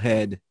normal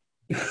head.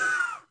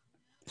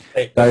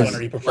 Hey, Guys, one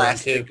are you preferring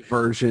to? Plastic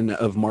version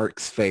of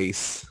Mark's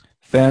face.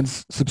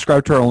 fans,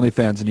 subscribe to our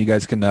OnlyFans, and you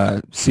guys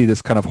can see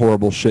this kind of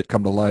horrible shit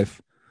come to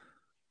life.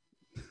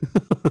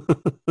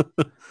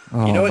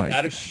 Oh, You know what?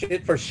 Out of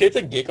shit, for shits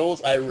and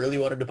giggles, I really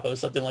wanted to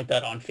post something like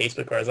that on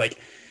Facebook where I was like,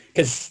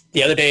 because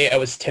the other day I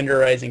was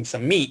tenderizing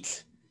some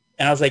meat,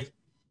 and I was like,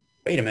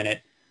 wait a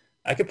minute,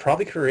 I could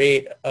probably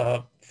create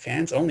a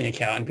fans only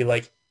account and be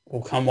like,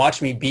 well, come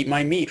watch me beat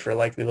my meat for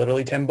like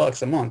literally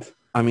 $10 a month.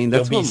 I mean,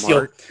 that's You'll what be still-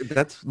 Mark.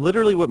 That's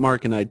literally what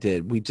Mark and I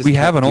did. We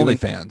have an kept doing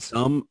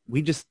OnlyFans.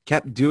 We just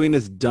kept doing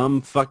this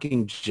dumb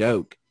fucking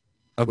joke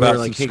About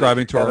like, hey,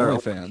 subscribing to our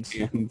got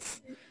OnlyFans.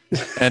 OnlyFans.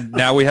 And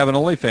now we have an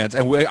OnlyFans.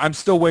 And I'm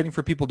still waiting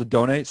for people to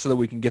donate so that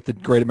we can get the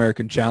Great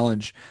American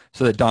Challenge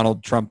so that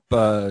Donald Trump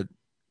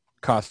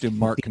costume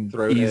Mark can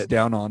Throat ease it.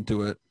 down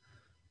onto it.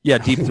 Yeah,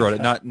 deep throat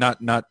it.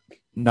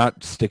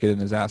 Not stick it in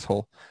his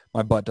asshole.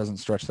 My butt doesn't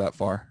stretch that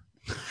far.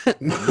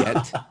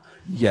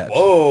 Yet.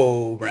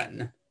 Whoa,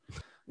 Brenton.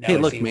 Now Hey,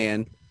 we look, see-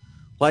 man.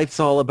 Life's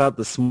all about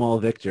the small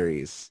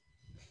victories.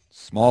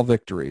 Small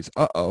victories.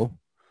 Uh-oh.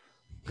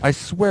 I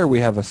swear we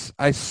have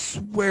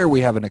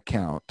an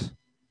account.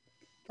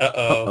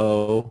 Uh-oh.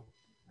 Oh,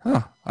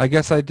 Huh. I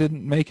guess I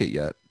didn't make it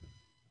yet.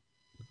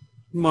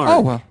 Mark. Oh,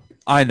 well.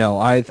 I know.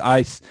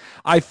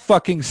 I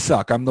fucking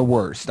suck. I'm the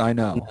worst. I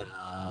know.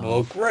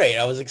 Well, great.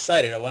 I was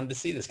excited. I wanted to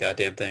see this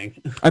goddamn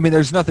thing. I mean,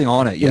 there's nothing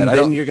on it yet. And I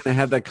then don't. you're gonna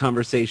have that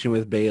conversation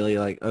with Bailey,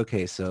 like,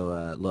 okay,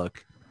 so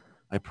look,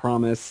 I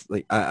promise,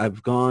 like,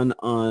 I've gone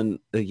on,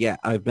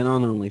 I've been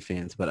on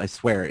OnlyFans, but I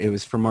swear it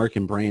was for Mark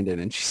and Brandon,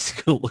 and she's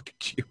gonna look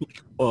at you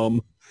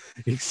like,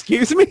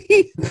 excuse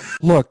me.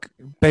 Look,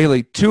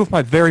 Bailey, 2 of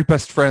my very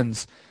best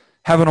friends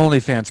have an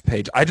OnlyFans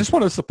page. I just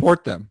want to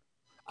support them.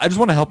 I just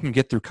want to help them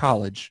get through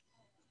college.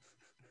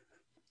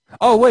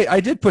 Oh, wait, I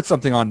did put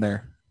something on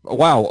there.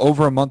 Wow,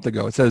 over a month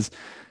ago. It says,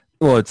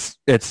 well,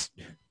 it's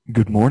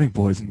good morning,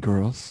 boys and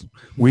girls.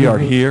 We are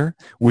here.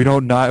 We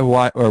don't know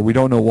why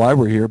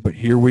we're here, but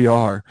here we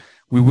are.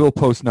 We will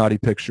post naughty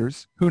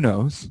pictures. Who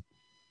knows?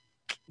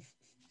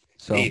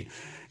 So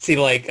See,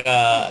 like,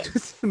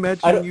 Just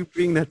imagine you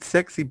being that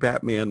sexy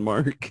Batman,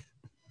 Mark.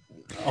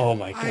 oh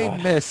my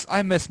god.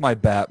 I miss my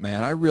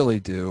Batman. I really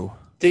do.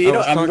 Dude, you I know,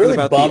 was I'm talking really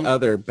about bummed. the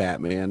other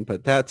Batman,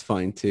 but that's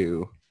fine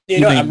too. You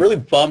know, mean- I'm really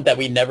bummed that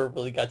we never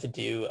really got to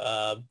do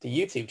the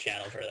YouTube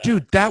channel for that.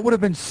 Dude, that would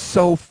have been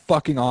so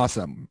fucking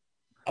awesome.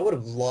 I would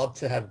have loved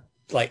to have,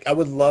 like, I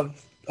would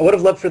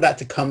have loved for that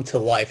to come to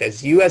life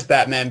as you as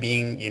Batman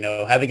being,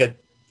 having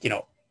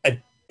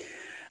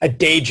a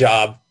day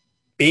job,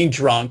 being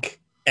drunk,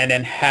 and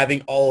then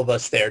having all of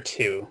us there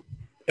too.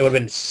 It would have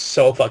been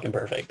so fucking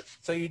perfect.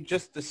 So you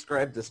just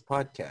described this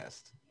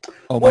podcast.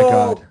 Oh my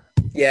Well, god.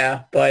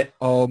 Yeah, but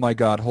Oh my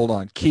god. Hold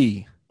on.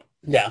 Key,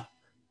 yeah,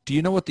 do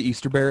you know what the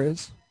Easter bear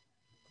is?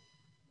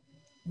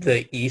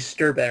 the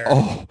Easter bear.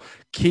 Oh,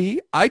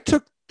 Key, I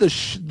took the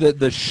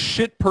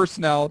shit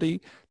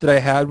personality that I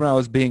had when I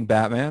was being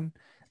Batman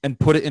and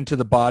put it into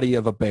the body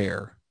of a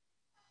bear.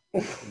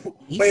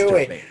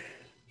 wait.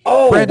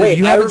 Oh, Brandon, wait,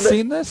 you haven't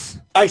seen this?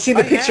 I see the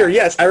I picture. have.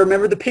 Yes, I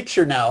remember the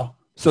picture now.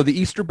 So the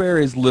Easter bear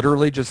is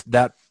literally just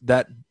that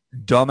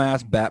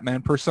dumbass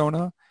Batman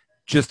persona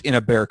just in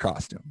a bear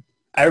costume.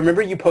 I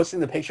remember you posting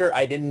the picture.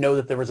 I didn't know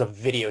that there was a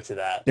video to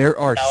that. There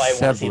are Now I want to see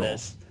several.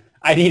 this.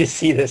 I need to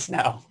see this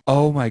now.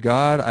 Oh my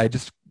god, I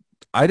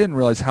didn't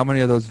realize how many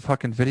of those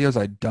fucking videos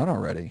I'd done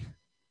already.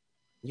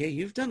 Yeah,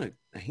 you've done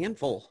a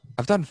handful.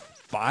 I've done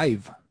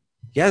 5.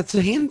 Yeah, it's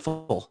a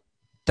handful.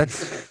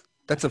 That's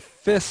That's a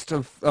fist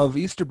of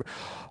Easter.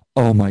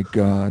 Oh my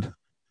God.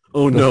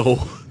 Oh no.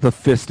 The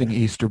fisting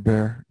Easter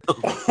bear.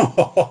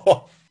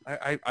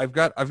 I've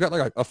got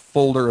like a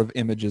folder of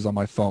images on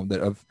my phone that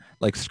of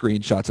like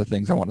screenshots of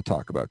things I want to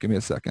talk about. Give me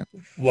a second.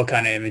 What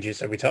kind of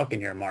images are we talking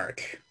here,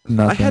 Mark?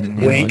 Nothing.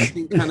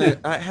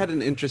 I had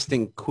an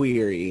interesting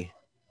query.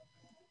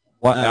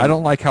 Well, I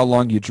don't like how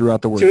long you drew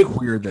out the word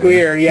queer there.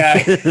 Queer,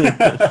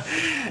 yeah.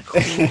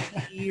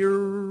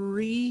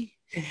 Query.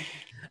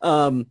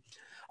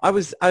 I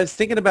was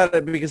thinking about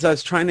it because I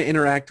was trying to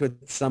interact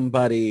with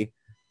somebody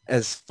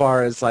as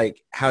far as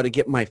like how to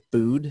get my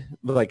food.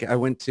 Like I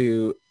met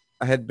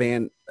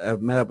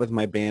up with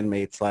my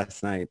bandmates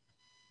last night,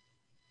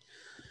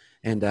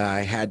 and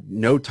I had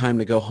no time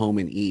to go home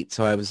and eat.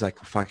 So I was like,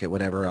 fuck it,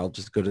 whatever. I'll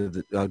just go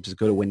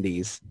to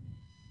Wendy's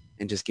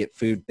and just get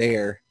food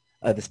there.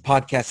 This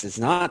podcast is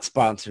not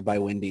sponsored by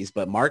Wendy's,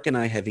 but Mark and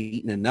I have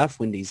eaten enough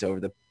Wendy's over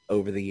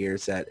the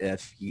years that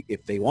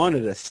if they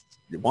wanted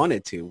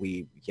to,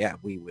 we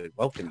would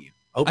welcome you.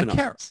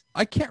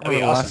 I can't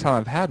remember the last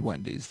time I've had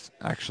Wendy's.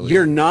 Actually,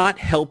 you're not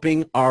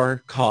helping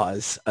our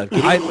cause of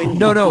getting Wendy's.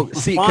 No.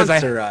 See, because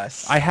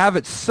I have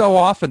it so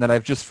often that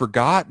I've just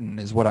forgotten.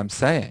 Is what I'm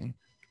saying.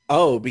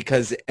 Oh,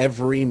 because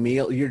every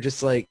meal you're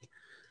just like.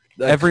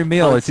 Every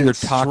meal, it's either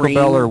Taco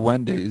Bell or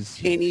Wendy's.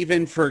 Can't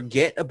even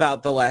forget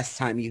about the last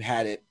time you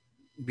had it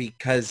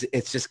because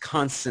it's just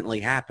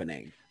constantly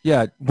happening.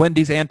 Yeah,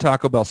 Wendy's and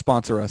Taco Bell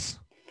sponsor us.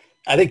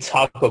 I think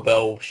Taco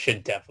Bell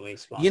should definitely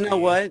sponsor. You know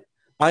what?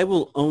 I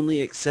will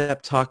only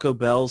accept Taco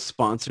Bell's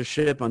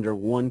sponsorship under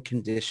one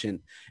condition,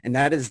 and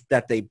that is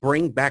that they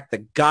bring back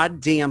the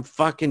goddamn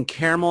fucking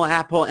caramel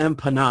apple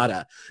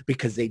empanada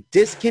because they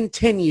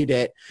discontinued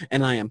it,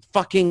 and I am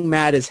fucking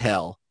mad as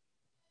hell.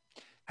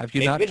 Have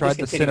you not tried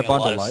the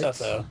Cinnabon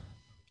Delights?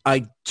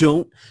 I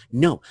don't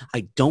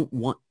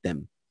want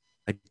them.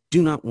 I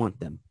do not want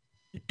them.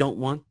 I don't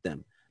want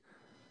them.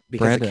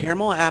 Because Brandon. the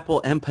caramel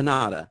apple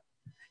empanada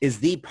is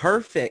the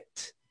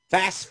perfect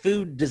fast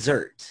food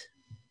dessert.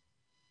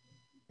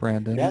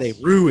 Brandon. And they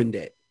ruined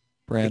it.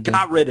 Brandon. They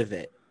got rid of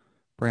it.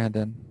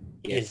 Brandon.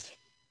 Yes.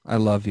 I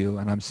love you,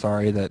 and I'm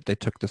sorry that they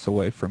took this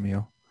away from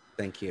you.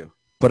 Thank you.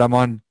 But I'm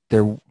on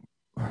their...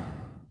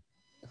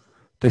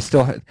 These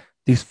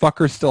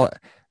fuckers still...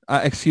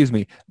 excuse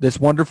me. This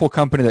wonderful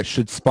company that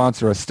should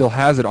sponsor us still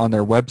has it on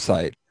their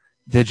website.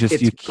 They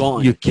just you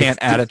can't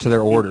add it to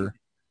their order.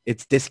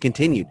 It's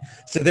discontinued.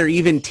 So they're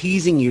even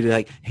teasing you to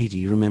like, hey, do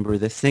you remember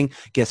this thing?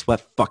 Guess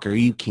what, fucker?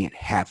 You can't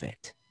have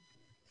it.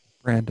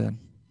 Brandon.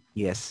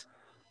 Yes.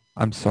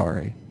 I'm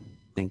sorry.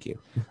 Thank you.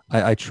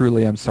 I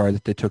truly am sorry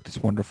that they took this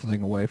wonderful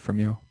thing away from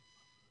you.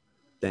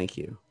 Thank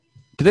you.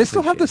 Do they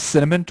still have the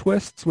cinnamon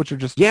twists, which are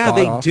just yeah,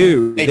 they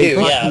do. They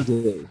do. Yeah.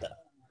 Do.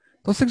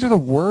 Those things are the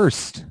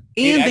worst.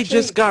 And they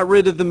just got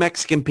rid of the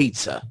Mexican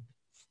pizza.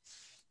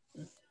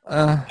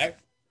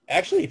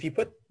 Actually, if you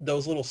put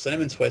those little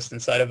cinnamon twists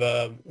inside of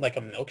a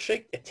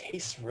milkshake, it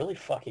tastes really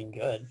fucking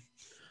good.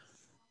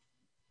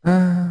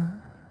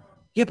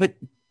 Yeah, but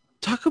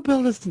Taco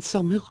Bell doesn't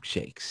sell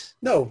milkshakes.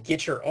 No,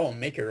 get your own.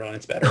 Make your own.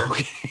 It's better.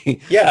 Okay.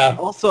 Yeah.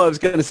 Also, I was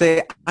going to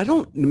say, I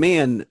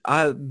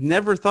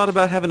never thought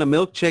about having a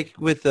milkshake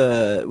with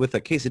a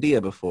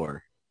quesadilla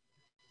before.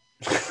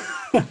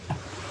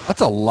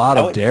 That's a lot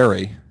of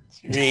dairy.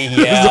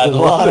 Yeah, a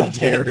lot of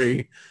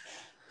dairy.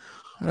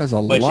 That's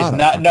a Which lot. Is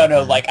not,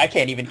 no, like, I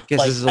can't even... Guess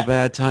like, this is a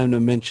bad time to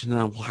mention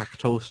I'm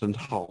lactose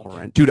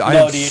intolerant. Dude, I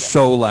am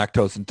so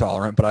lactose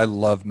intolerant, but I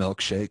love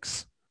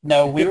milkshakes.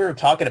 No, we were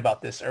talking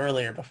about this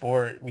earlier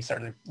before we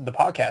started the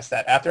podcast,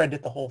 that after I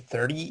did the whole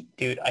 30,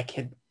 dude, I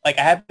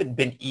haven't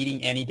been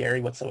eating any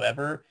dairy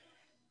whatsoever,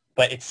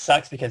 but it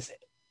sucks because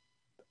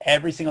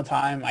every single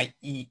time I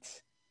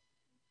eat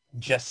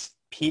just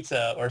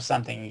pizza or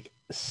something,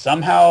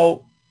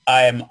 somehow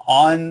I am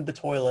on the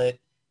toilet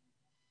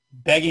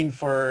begging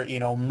for,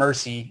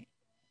 mercy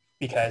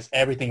because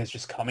everything is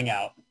just coming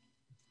out.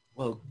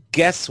 Well,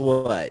 guess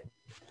what?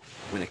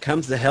 When it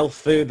comes to health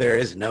food, there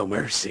is no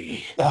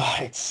mercy.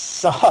 It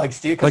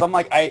sucks, dude, because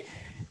I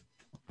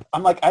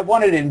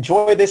wanted to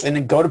enjoy this and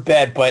then go to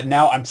bed, but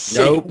now I'm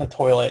sitting in the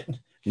toilet.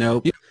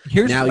 Nope.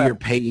 You're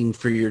paying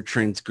for your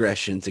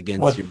transgressions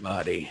against your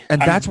body.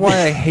 And that's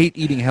why I hate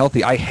eating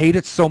healthy. I hate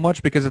it so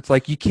much because it's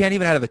like you can't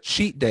even have a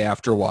cheat day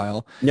after a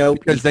while. No,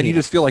 because then you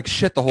just feel like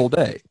shit the whole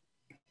day.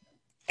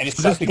 And it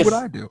sucks because what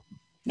I do.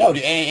 No,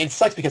 dude, and it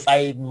sucks because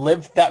I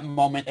lived that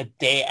moment a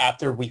day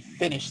after we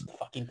finished the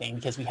fucking thing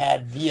because we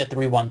had Via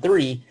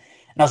 313, and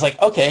I was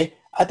like, okay,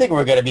 I think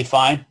we're gonna be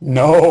fine.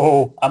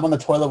 No, I'm on the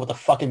toilet with a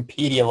fucking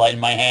Pedialyte in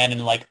my hand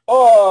and like,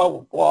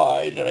 oh,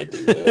 why did I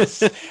do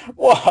this?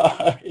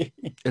 Why?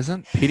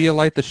 Isn't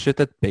Pedialyte the shit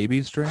that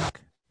babies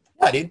drink?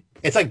 Yeah, dude.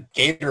 It's like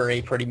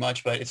Gatorade pretty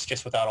much, but it's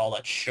just without all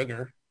that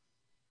sugar.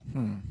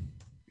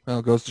 Well,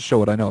 it goes to show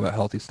what I know about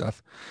healthy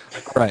stuff.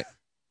 All right.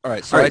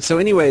 So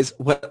anyways,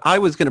 what I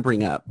was going to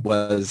bring up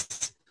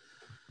was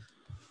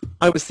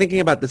I was thinking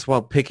about this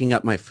while picking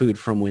up my food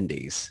from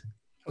Wendy's.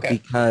 Okay.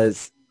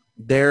 Because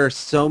there are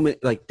so many,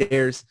 like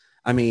there's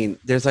I mean,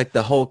 there's like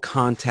the whole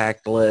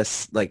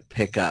contactless like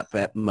pickup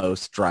at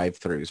most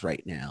drive-throughs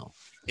right now.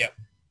 Yep.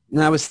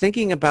 And I was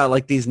thinking about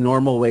like these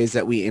normal ways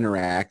that we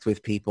interact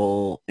with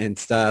people and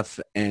stuff.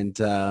 And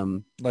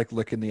Like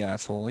licking the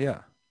asshole, yeah.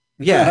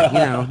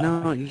 yeah,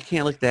 no, you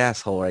can't lick the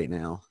asshole right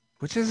now.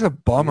 Which is a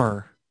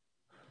bummer.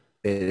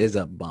 It is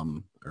a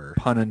bummer.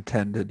 Pun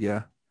intended,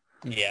 yeah.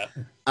 Yeah.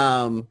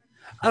 I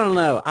don't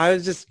know. I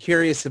was just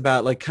curious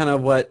about like kind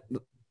of what,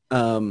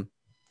 all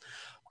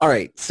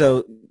right.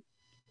 So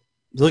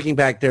looking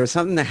back, there was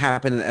something that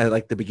happened at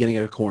like the beginning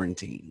of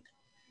quarantine.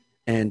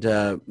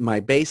 And my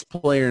bass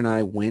player and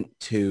I went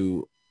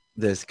to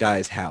this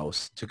guy's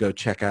house to go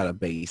check out a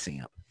bass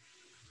amp.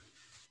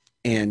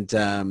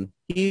 And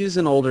he's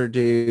an older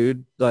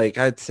dude, like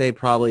I'd say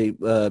probably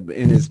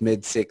in his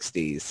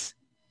mid-60s.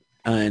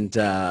 And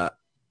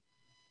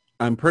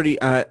I'm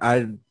pretty,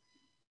 I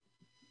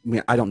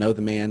mean, I don't know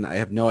the man. I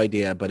have no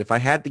idea. But if I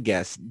had to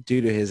guess,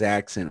 due to his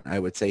accent, I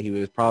would say he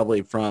was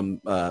probably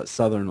from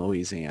southern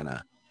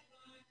Louisiana.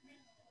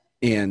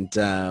 And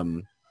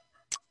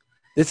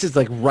this is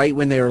like right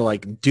when they were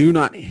like, do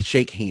not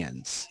shake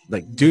hands.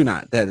 Like, do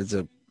not. That is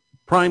a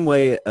prime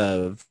way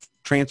of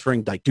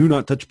transferring, like, do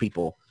not touch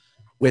people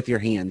with your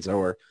hands,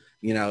 or,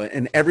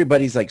 and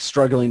everybody's like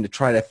struggling to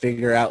try to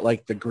figure out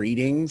like the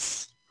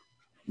greetings,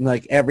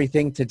 like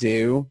everything to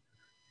do.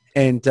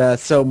 And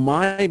so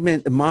my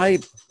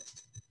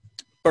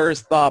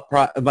first thought,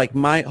 like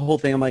my whole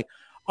thing, I'm like,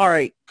 all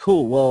right,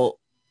 cool. Well,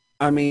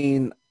 I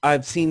mean,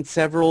 I've seen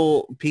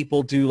several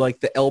people do like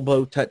the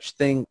elbow touch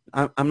thing.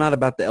 I'm not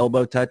about the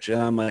elbow touch.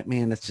 I'm like,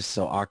 man, that's just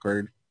so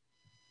awkward.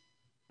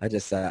 I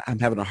just, I'm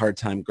having a hard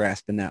time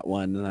grasping that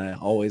one. And I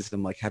always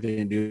am like having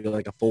to do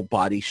like a full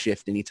body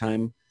shift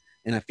anytime.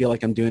 And I feel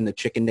like I'm doing the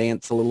chicken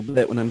dance a little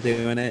bit when I'm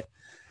doing it.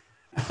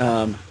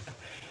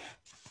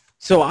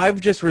 So I've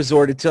just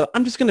resorted to,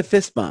 I'm just going to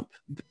fist bump.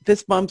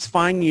 Fist bump's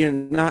fine. You're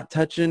not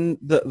touching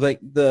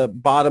the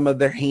bottom of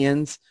their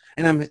hands.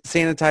 And I'm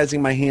sanitizing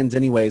my hands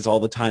anyways all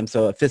the time.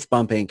 So a fist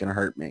bump ain't going to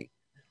hurt me.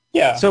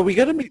 Yeah. So we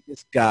go to meet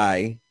this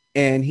guy,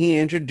 and he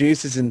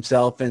introduces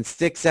himself and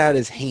sticks out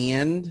his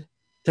hand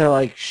to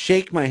like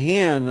shake my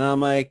hand. And I'm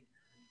like,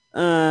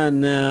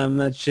 no, I'm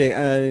not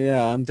shaking.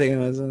 Yeah, I'm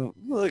thinking,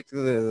 look at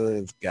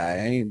this guy. I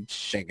ain't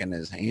shaking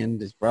his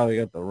hand. He's probably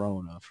got the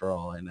Rona for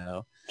all I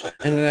know.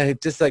 And then I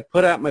just like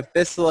put out my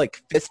fist to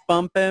like fist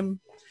bump him.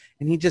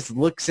 And he just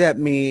looks at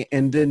me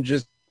and then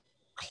just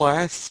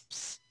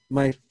clasps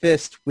my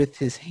fist with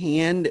his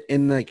hand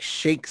and like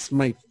shakes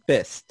my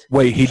fist.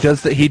 Wait, he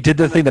did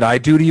the thing that I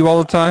do to you all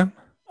the time?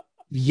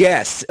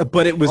 Yes,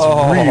 but it was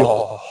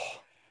real.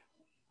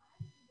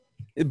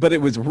 But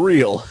it was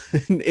real.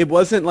 It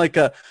wasn't like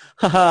a,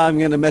 haha, I'm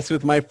going to mess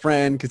with my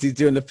friend because he's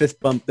doing the fist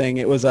bump thing.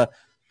 It was a,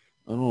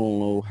 I don't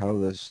know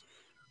how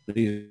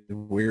these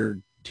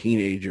weird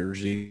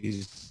teenagers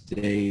these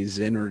days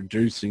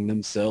introducing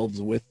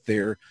themselves with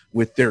their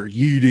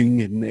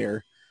yeeting and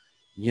their,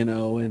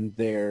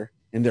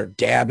 and their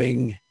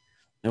dabbing.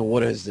 And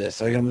what is this?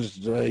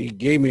 He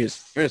gave me his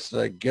fist.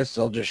 I guess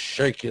I'll just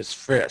shake his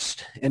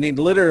fist. And he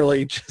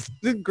literally just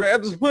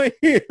grabs my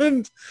hand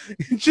and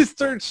just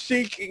starts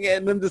shaking it.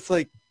 And I'm just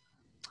like,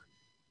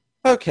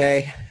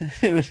 okay.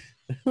 So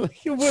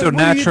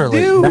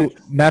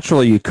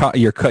naturally, you cut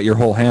your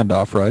whole hand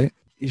off, right?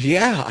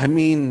 Yeah, I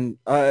mean,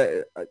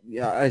 I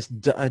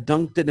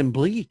dunked it in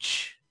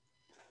bleach.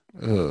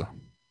 Ugh.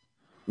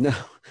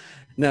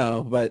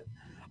 No, but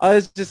I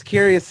was just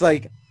curious,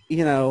 like,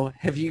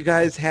 have you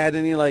guys had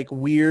any like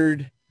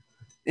weird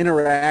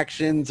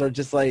interactions or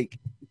just like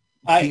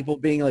people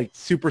being like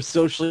super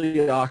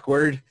socially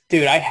awkward?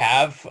 Dude, I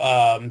have.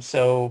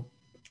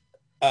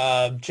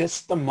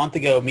 Just a month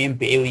ago, me and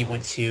Bailey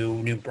went to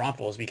New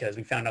Braunfels because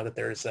we found out that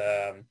there's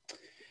a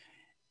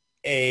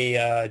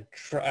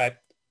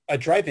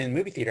drive-in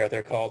movie theater out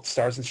there called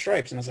Stars and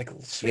Stripes. And I was like,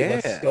 sweet,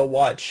 let's go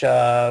watch.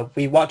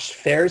 We watched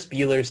Ferris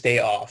Bueller's Day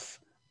Off.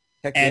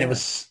 Heck and yeah. It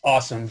was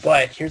awesome.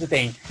 But here's the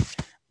thing.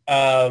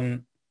 I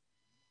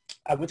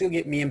went to go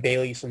get me and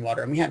Bailey some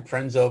water, and we had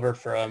friends over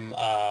from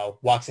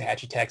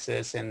Waxahachie,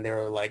 Texas, and they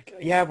were like,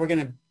 yeah, we're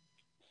going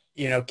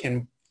to,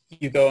 can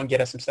you go and get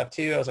us some stuff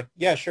too? I was like,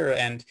 yeah, sure.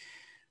 And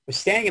we're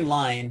standing in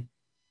line,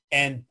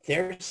 and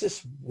there's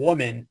this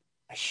woman,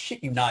 I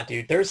shit you not,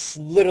 dude, there's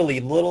literally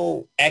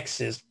little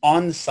X's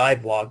on the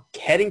sidewalk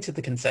heading to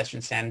the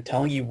concession stand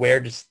telling you where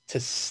to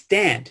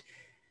stand.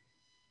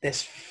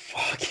 This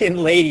fucking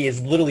lady is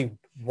literally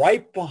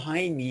right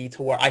behind me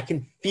to where I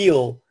can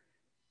feel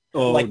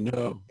I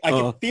can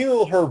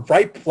feel her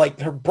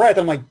her breath.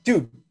 I'm like,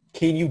 dude,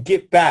 can you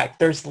get back?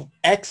 There's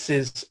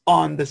X's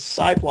on the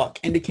sidewalk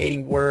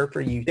indicating where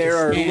for you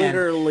there to stand. Are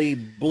literally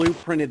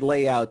blueprinted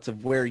layouts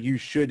of where you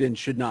should and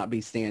should not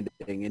be standing,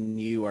 and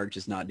you are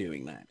just not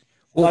doing that.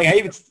 Well,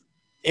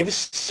 it was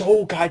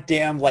so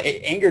goddamn, like,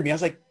 it angered me. I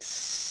was like,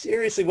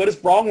 seriously, what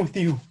is wrong with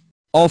you?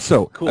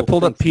 Also, cool. I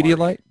pulled up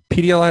Pedialyte.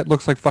 Pedialyte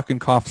looks like fucking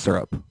cough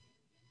syrup.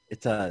 It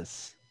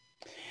does.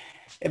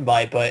 It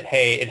might, but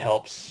hey, it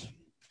helps.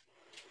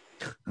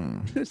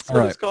 So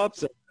does cough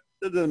syrup.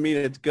 That doesn't mean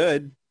it's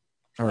good.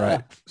 All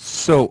right.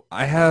 So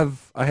I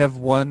have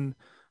one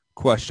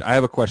question. I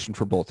have a question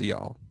for both of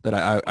y'all that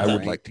I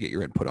would like to get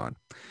your input on.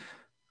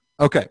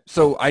 Okay.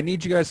 So I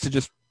need you guys to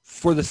just,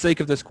 for the sake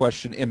of this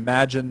question,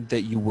 imagine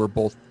that you were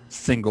both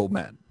single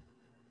men.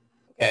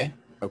 Okay.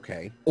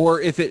 Okay.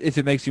 Or if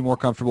it makes you more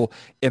comfortable,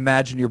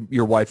 imagine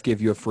your wife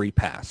gave you a free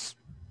pass.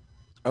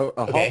 Oh,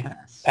 a Okay. hall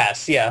pass.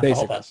 Pass. Yeah. Hall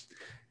Basically. pass.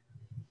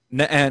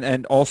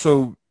 And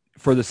also,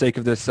 for the sake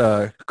of this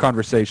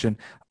conversation,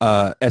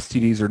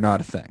 STDs are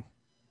not a thing.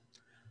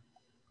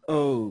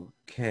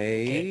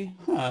 Okay.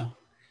 Huh.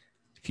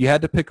 If you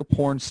had to pick a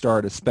porn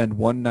star to spend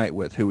one night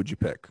with, who would you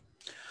pick?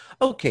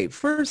 Okay,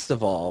 first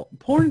of all,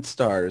 porn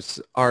stars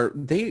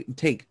they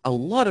take a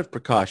lot of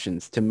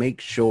precautions to make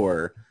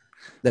sure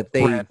that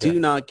they Brandon. do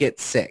not get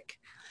sick.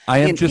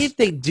 And if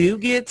they do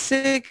get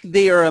sick,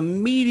 they are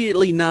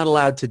immediately not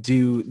allowed to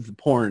do the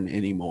porn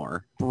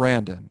anymore.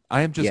 Brandon,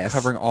 I am just Yes.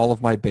 covering all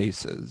of my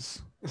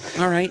bases.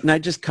 All right, and I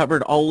just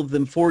covered all of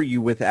them for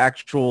you with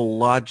actual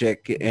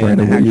logic and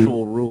Brandon, will you-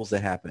 actual rules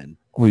that happen.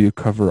 Will you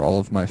cover all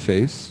of my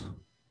face?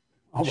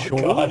 Oh my Sure.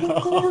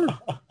 God.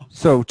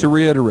 So to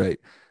reiterate,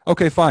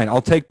 okay, fine.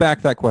 I'll take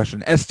back that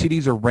question.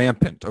 STDs are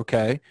rampant,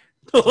 okay?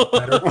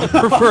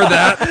 Prefer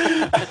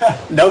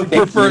that? No,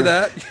 thank Prefer you.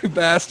 that, you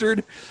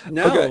bastard?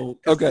 No, Okay,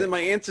 'cause okay. then my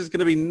answer is going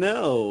to be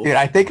no. Dude,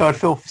 I think I would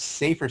feel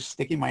safer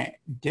sticking my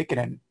dick in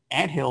an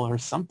anthill or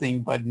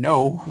something, but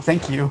no,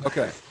 thank you.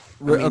 Okay.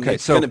 I mean, Okay,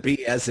 it's so going to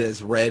be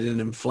as red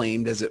and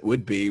inflamed as it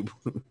would be.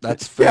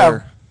 that's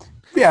fair.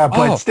 Yeah,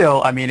 but Oh.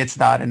 still, I mean, it's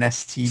not an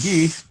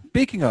STD.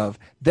 Speaking of,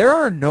 there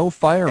are no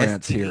fire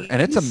ants here,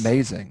 and it's STDs?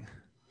 amazing.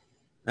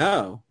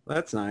 Oh,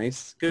 that's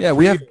nice. Good. Yeah, for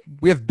we you.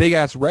 have big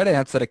ass red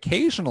ants that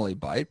occasionally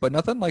bite, but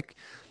nothing like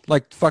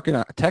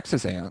fucking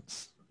Texas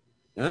ants.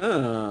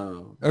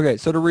 Oh. Okay,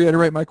 so to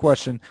reiterate my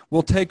question,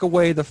 we'll take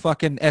away the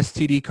fucking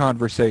STD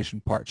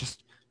conversation part.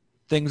 Just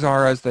things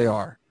are as they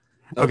are.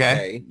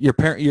 Okay.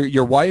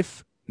 Your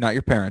wife, not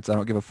your parents. I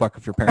don't give a fuck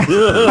if your parents.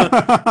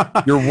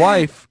 Your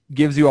wife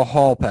gives you a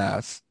hall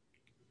pass,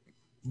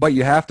 but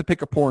you have to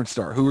pick a porn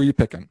star. Who are you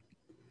picking?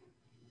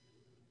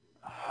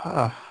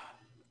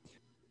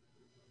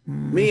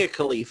 Mia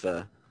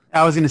Khalifa.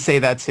 I was going to say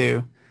that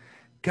too.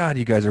 God,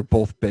 you guys are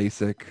both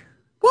basic.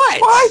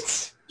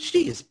 What?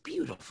 She is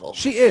beautiful.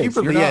 She is. She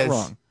You're really not is.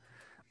 wrong.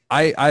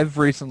 I've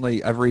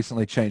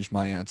recently changed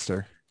my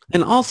answer.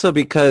 And also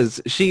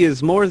because she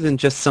is more than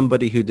just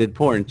somebody who did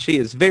porn. She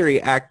is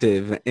very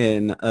active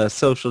in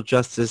social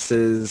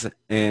justices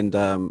and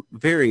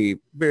very,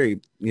 very,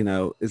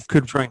 is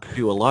trying to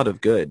do a lot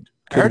of good.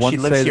 I heard one she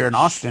lives say here that in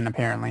Austin,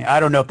 apparently. I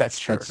don't know if that's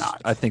true or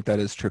not. I think that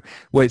is true.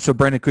 Wait, so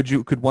Brandon,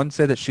 could one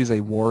say that she's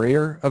a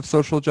warrior of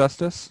social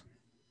justice?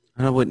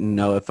 I wouldn't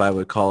know if I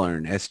would call her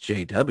an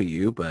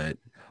SJW, but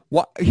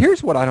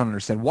Here's what I don't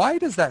understand. Why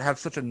does that have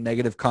such a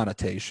negative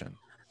connotation?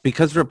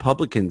 because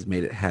Republicans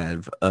made it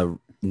have a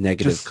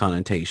negative Just-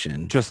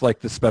 connotation. Just like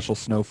the special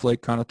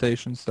snowflake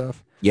connotation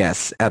stuff?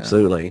 Yes,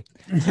 absolutely.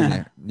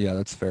 Yeah,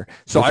 that's fair.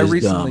 So Which I is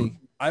recently,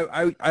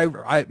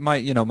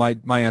 dumb.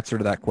 my answer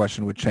to that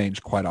question would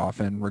change quite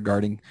often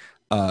regarding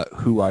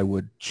who I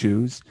would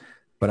choose.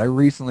 But I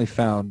recently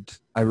found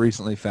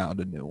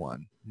a new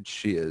one. And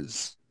she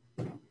is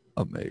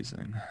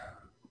amazing.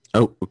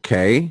 Oh,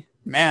 okay.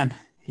 Man,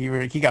 he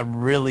got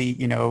really,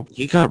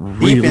 He got deep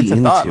really into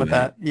thought with it.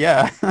 that.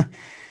 Yeah.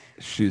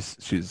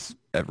 She's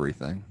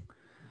everything.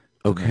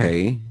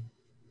 Okay.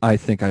 I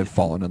think I've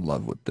fallen in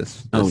love with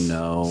this Oh,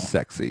 no.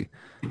 sexy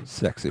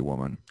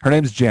woman. Her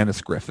name's Janice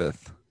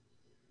Griffith.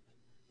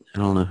 I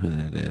don't know who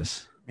that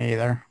is. Me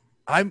either.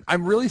 I'm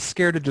really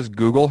scared to just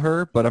Google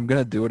her, but I'm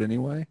gonna do it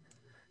anyway.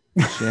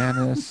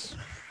 Janice,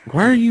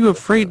 Why are you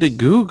afraid to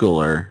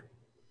Google her?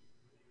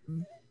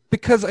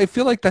 because I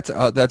feel like that's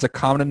a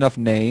common enough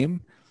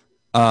name.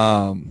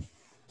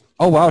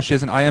 Oh wow, she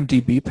has an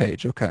IMDb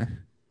page. Okay,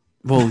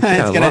 Well, It's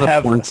yeah, a gonna lot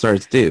have- of porn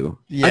stars do.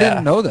 Yeah. I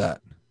didn't know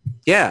that.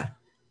 Yeah.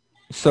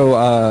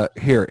 So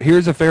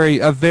here's a very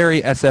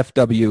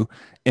SFW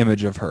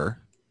image of her.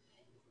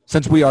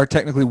 Since we are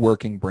technically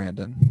working,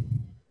 Brandon.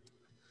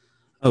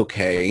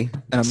 Okay.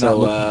 And I'm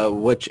So not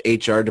which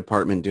HR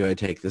department do I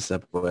take this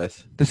up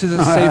with? This is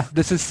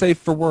this is safe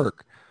for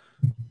work.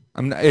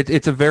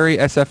 It's a very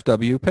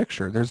SFW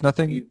picture. There's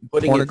nothing You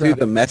putting it through pornographic.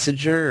 the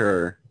messenger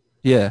or?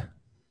 Yeah.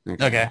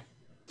 Okay.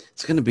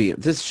 It's going to be,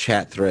 this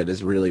chat thread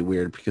is really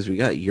weird because we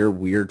got your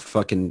weird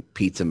fucking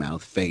pizza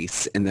mouth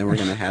face and then we're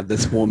going to have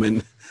this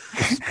woman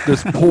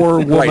This poor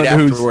woman right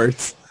who's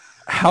afterwards.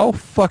 how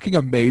fucking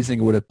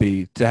amazing would it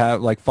be to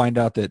have find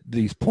out that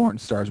these porn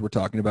stars we're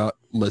talking about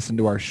listen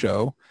to our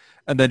show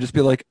and then just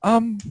be like,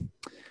 I'm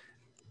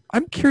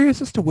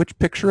curious as to which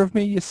picture of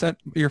me you sent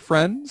your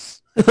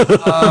friends.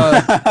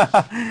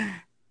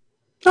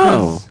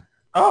 Oh.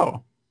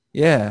 Oh,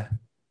 Yeah.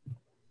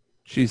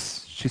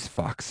 She's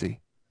foxy.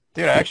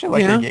 dude, I actually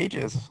like Yeah. her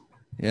gauges.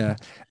 Yeah.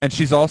 And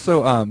she's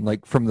also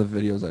like from the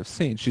videos I've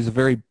seen, she's a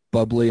very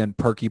bubbly and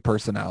perky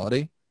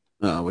personality.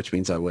 Oh, which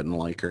means I wouldn't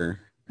like her.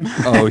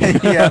 Oh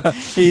Yeah,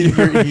 he's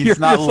You're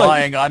not just like-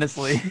 lying,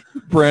 honestly.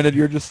 Brandon,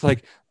 you're just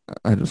like,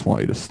 I just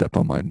want you to step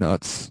on my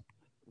nuts.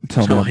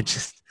 Tell me, No, I'm,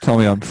 tell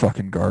me I'm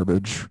fucking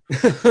garbage.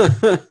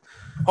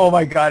 Oh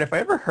my god, if I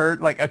ever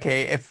heard like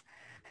okay, if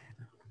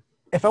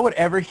I would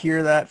ever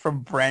hear that from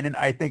Brandon,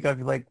 I think I'd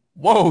be like,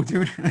 whoa,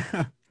 dude.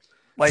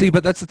 Like See,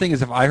 but that's the thing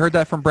is, if I heard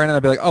that from Brandon,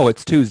 I'd be like, oh,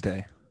 it's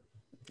Tuesday.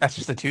 that's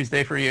just a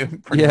Tuesday for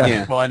you. Yeah.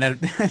 Yeah. Well, and then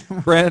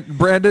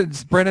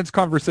Brandon's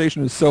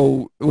conversation is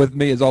so with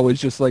me is always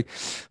just like,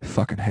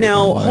 fucking hate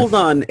Now, my life. hold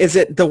on. Is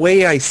it the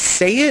way I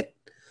say it?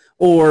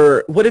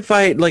 Or what if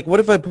I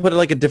put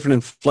like a different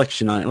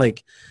inflection on it?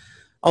 Like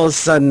all of a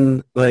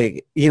sudden,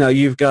 like, you know,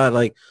 you've got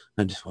like,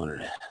 I just wanted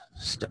to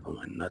step on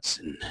my nuts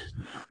and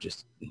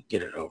just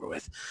get it over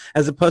with.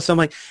 As opposed to I'm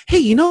like, hey,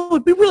 you know,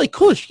 it'd be really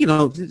cool if, you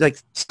know, like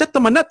stepped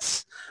on my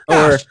nuts.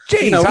 Or, Gosh,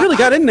 geez, you know, really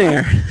got in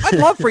there. I'd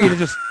love for you to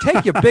just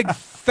take your big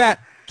fat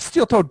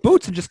steel-toed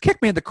boots and just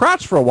kick me in the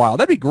crotch for a while.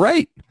 That'd be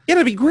great. Yeah,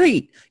 that'd be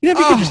great. You know,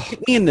 if you could just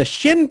kick me in the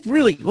shin,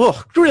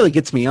 really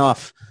gets me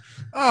off.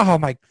 Oh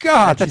my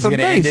God, that's she's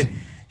gonna end it. amazing.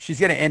 She's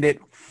gonna end it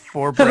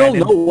for I don't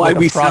Brandon know why with a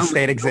we sound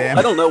prostate exam.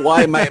 I don't know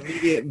why my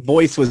immediate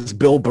voice was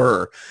Bill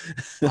Burr.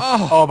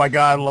 Oh, Oh my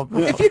god, I love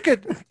if you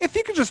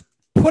could just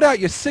put out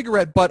your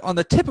cigarette butt on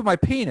the tip of my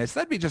penis,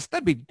 that'd be Jolly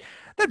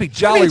I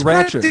mean, it's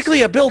Ranchers.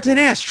 practically a built-in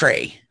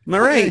ashtray. Am I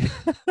right?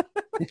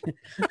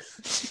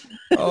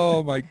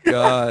 Oh my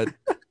God,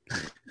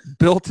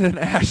 built-in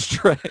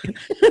ashtray.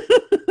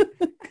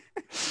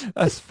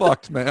 That's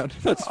fucked, man.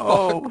 That's fucked.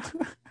 Oh,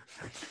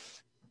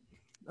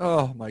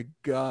 Oh my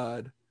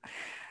God.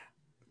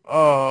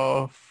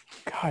 oh,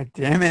 god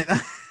damn it.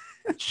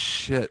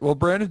 Shit. Well,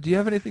 Brandon, do you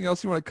have anything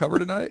else you want to cover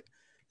tonight?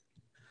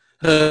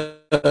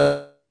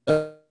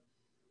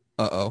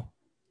 Uh-oh.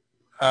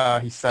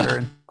 He's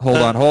stuttering. Hold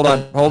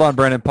on,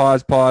 Brandon.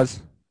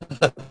 Pause.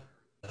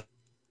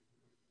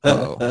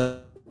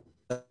 Uh-oh.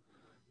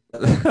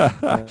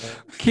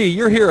 Key,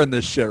 you're hearing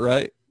this shit,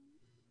 right?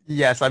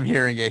 Yes, I'm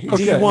hearing it. He's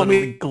Do you want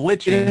me literally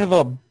to glitching? have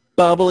a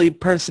bubbly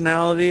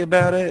personality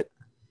about it?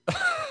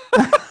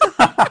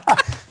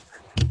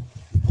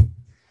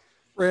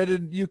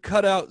 Brandon, you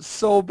cut out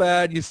so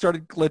bad. You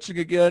started glitching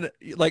again.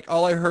 Like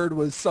all I heard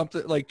was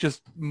something like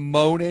just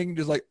moaning,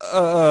 just like,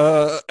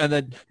 and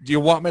then do you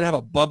want me to have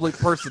a bubbly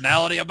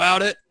personality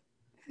about it?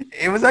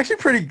 It was actually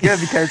pretty good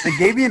because it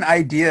gave me an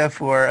idea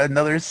for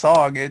another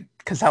song.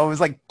 Because how it was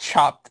like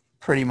chopped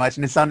pretty much,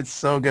 and it sounded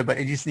so good, but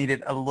it just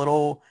needed a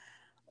little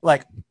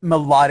like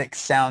melodic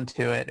sound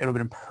to it. It would have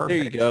been perfect.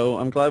 There you go.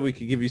 I'm glad we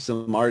could give you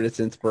some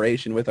artist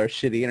inspiration with our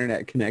shitty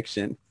internet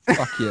connection.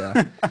 Fuck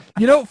yeah.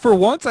 You know, for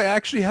once, I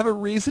actually have a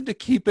reason to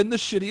keep in the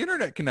shitty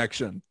internet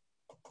connection.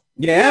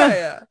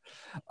 Yeah?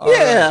 All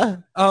Yeah.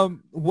 right.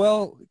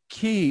 Well,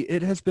 Key,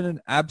 it has been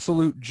an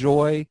absolute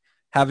joy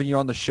having you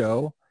on the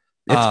show.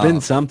 It's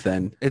been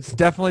something. It's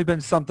definitely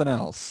been something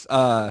else.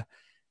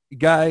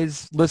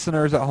 Guys,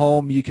 listeners at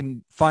home, you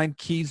can find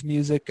Key's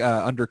music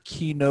under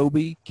Key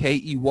Nobi,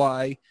 Key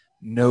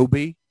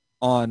Nobi,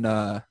 on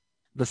the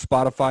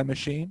Spotify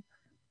machine.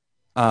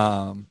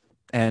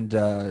 And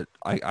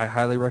I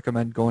highly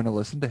recommend going to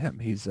listen to him.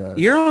 He's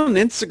You're on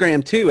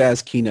Instagram too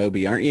as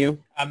Kenobi, aren't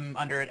you? I'm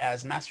under it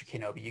as Master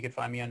Kenobi. You can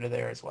find me under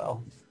there as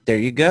well. There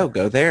you go.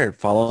 Go there.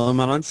 Follow him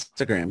on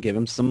Instagram. Give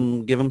him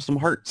some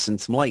hearts and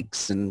some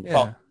likes and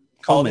yeah.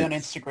 Follow me on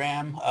comments.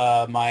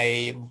 Instagram.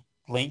 My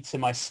link to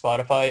my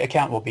Spotify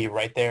account will be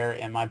right there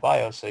in my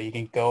bio. So you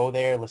can go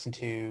there, listen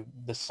to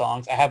the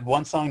songs. I have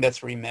one song that's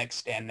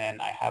remixed, and then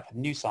I have a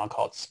new song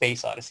called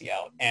Space Odyssey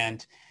out.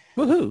 And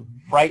Woohoo.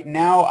 right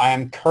now, I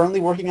am currently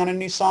working on a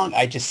new song.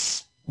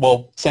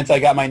 Since I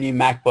got my new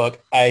MacBook,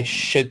 I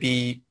should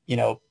be,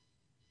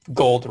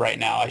 gold right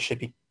now. I should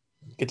be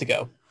good to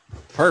go.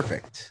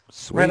 Perfect.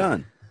 Sweet. Right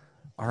on.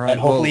 All right. And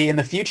hopefully in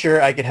the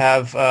future, I could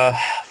have a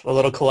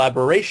little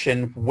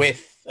collaboration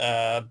with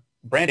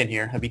Brandon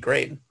here. That'd be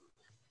great.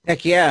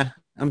 Heck yeah.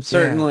 I'm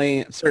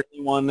certainly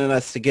wanting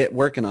us to get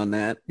working on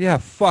that. yeah,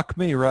 fuck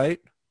me, right?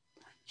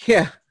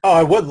 Yeah. Oh,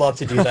 I would love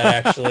to do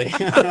that actually.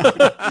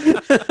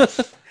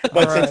 But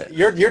All right. since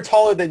you're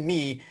taller than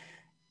me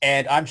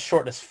and I'm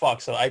short as fuck,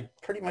 so I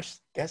pretty much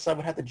guess I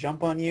would have to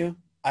jump on you.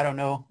 I don't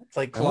know. It's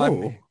like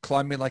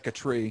Climb me like a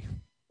tree.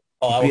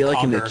 I It'd be would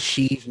like an conquer.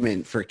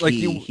 achievement for Key. Like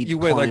He'd you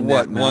weigh like climb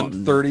what, that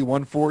mountain. 130,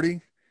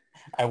 140?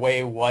 I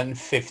weigh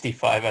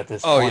 155 at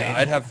this Oh point. yeah,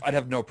 I'd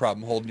have no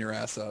problem holding your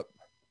ass up.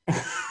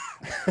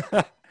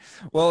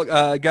 Well,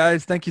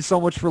 guys, thank you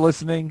so much for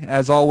listening.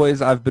 As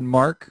always, I've been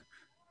Mark,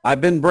 I've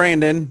been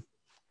Brandon.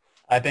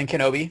 I've been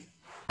Kenobi.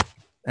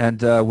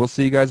 and we'll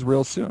see you guys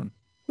real soon.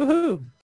 Woohoo.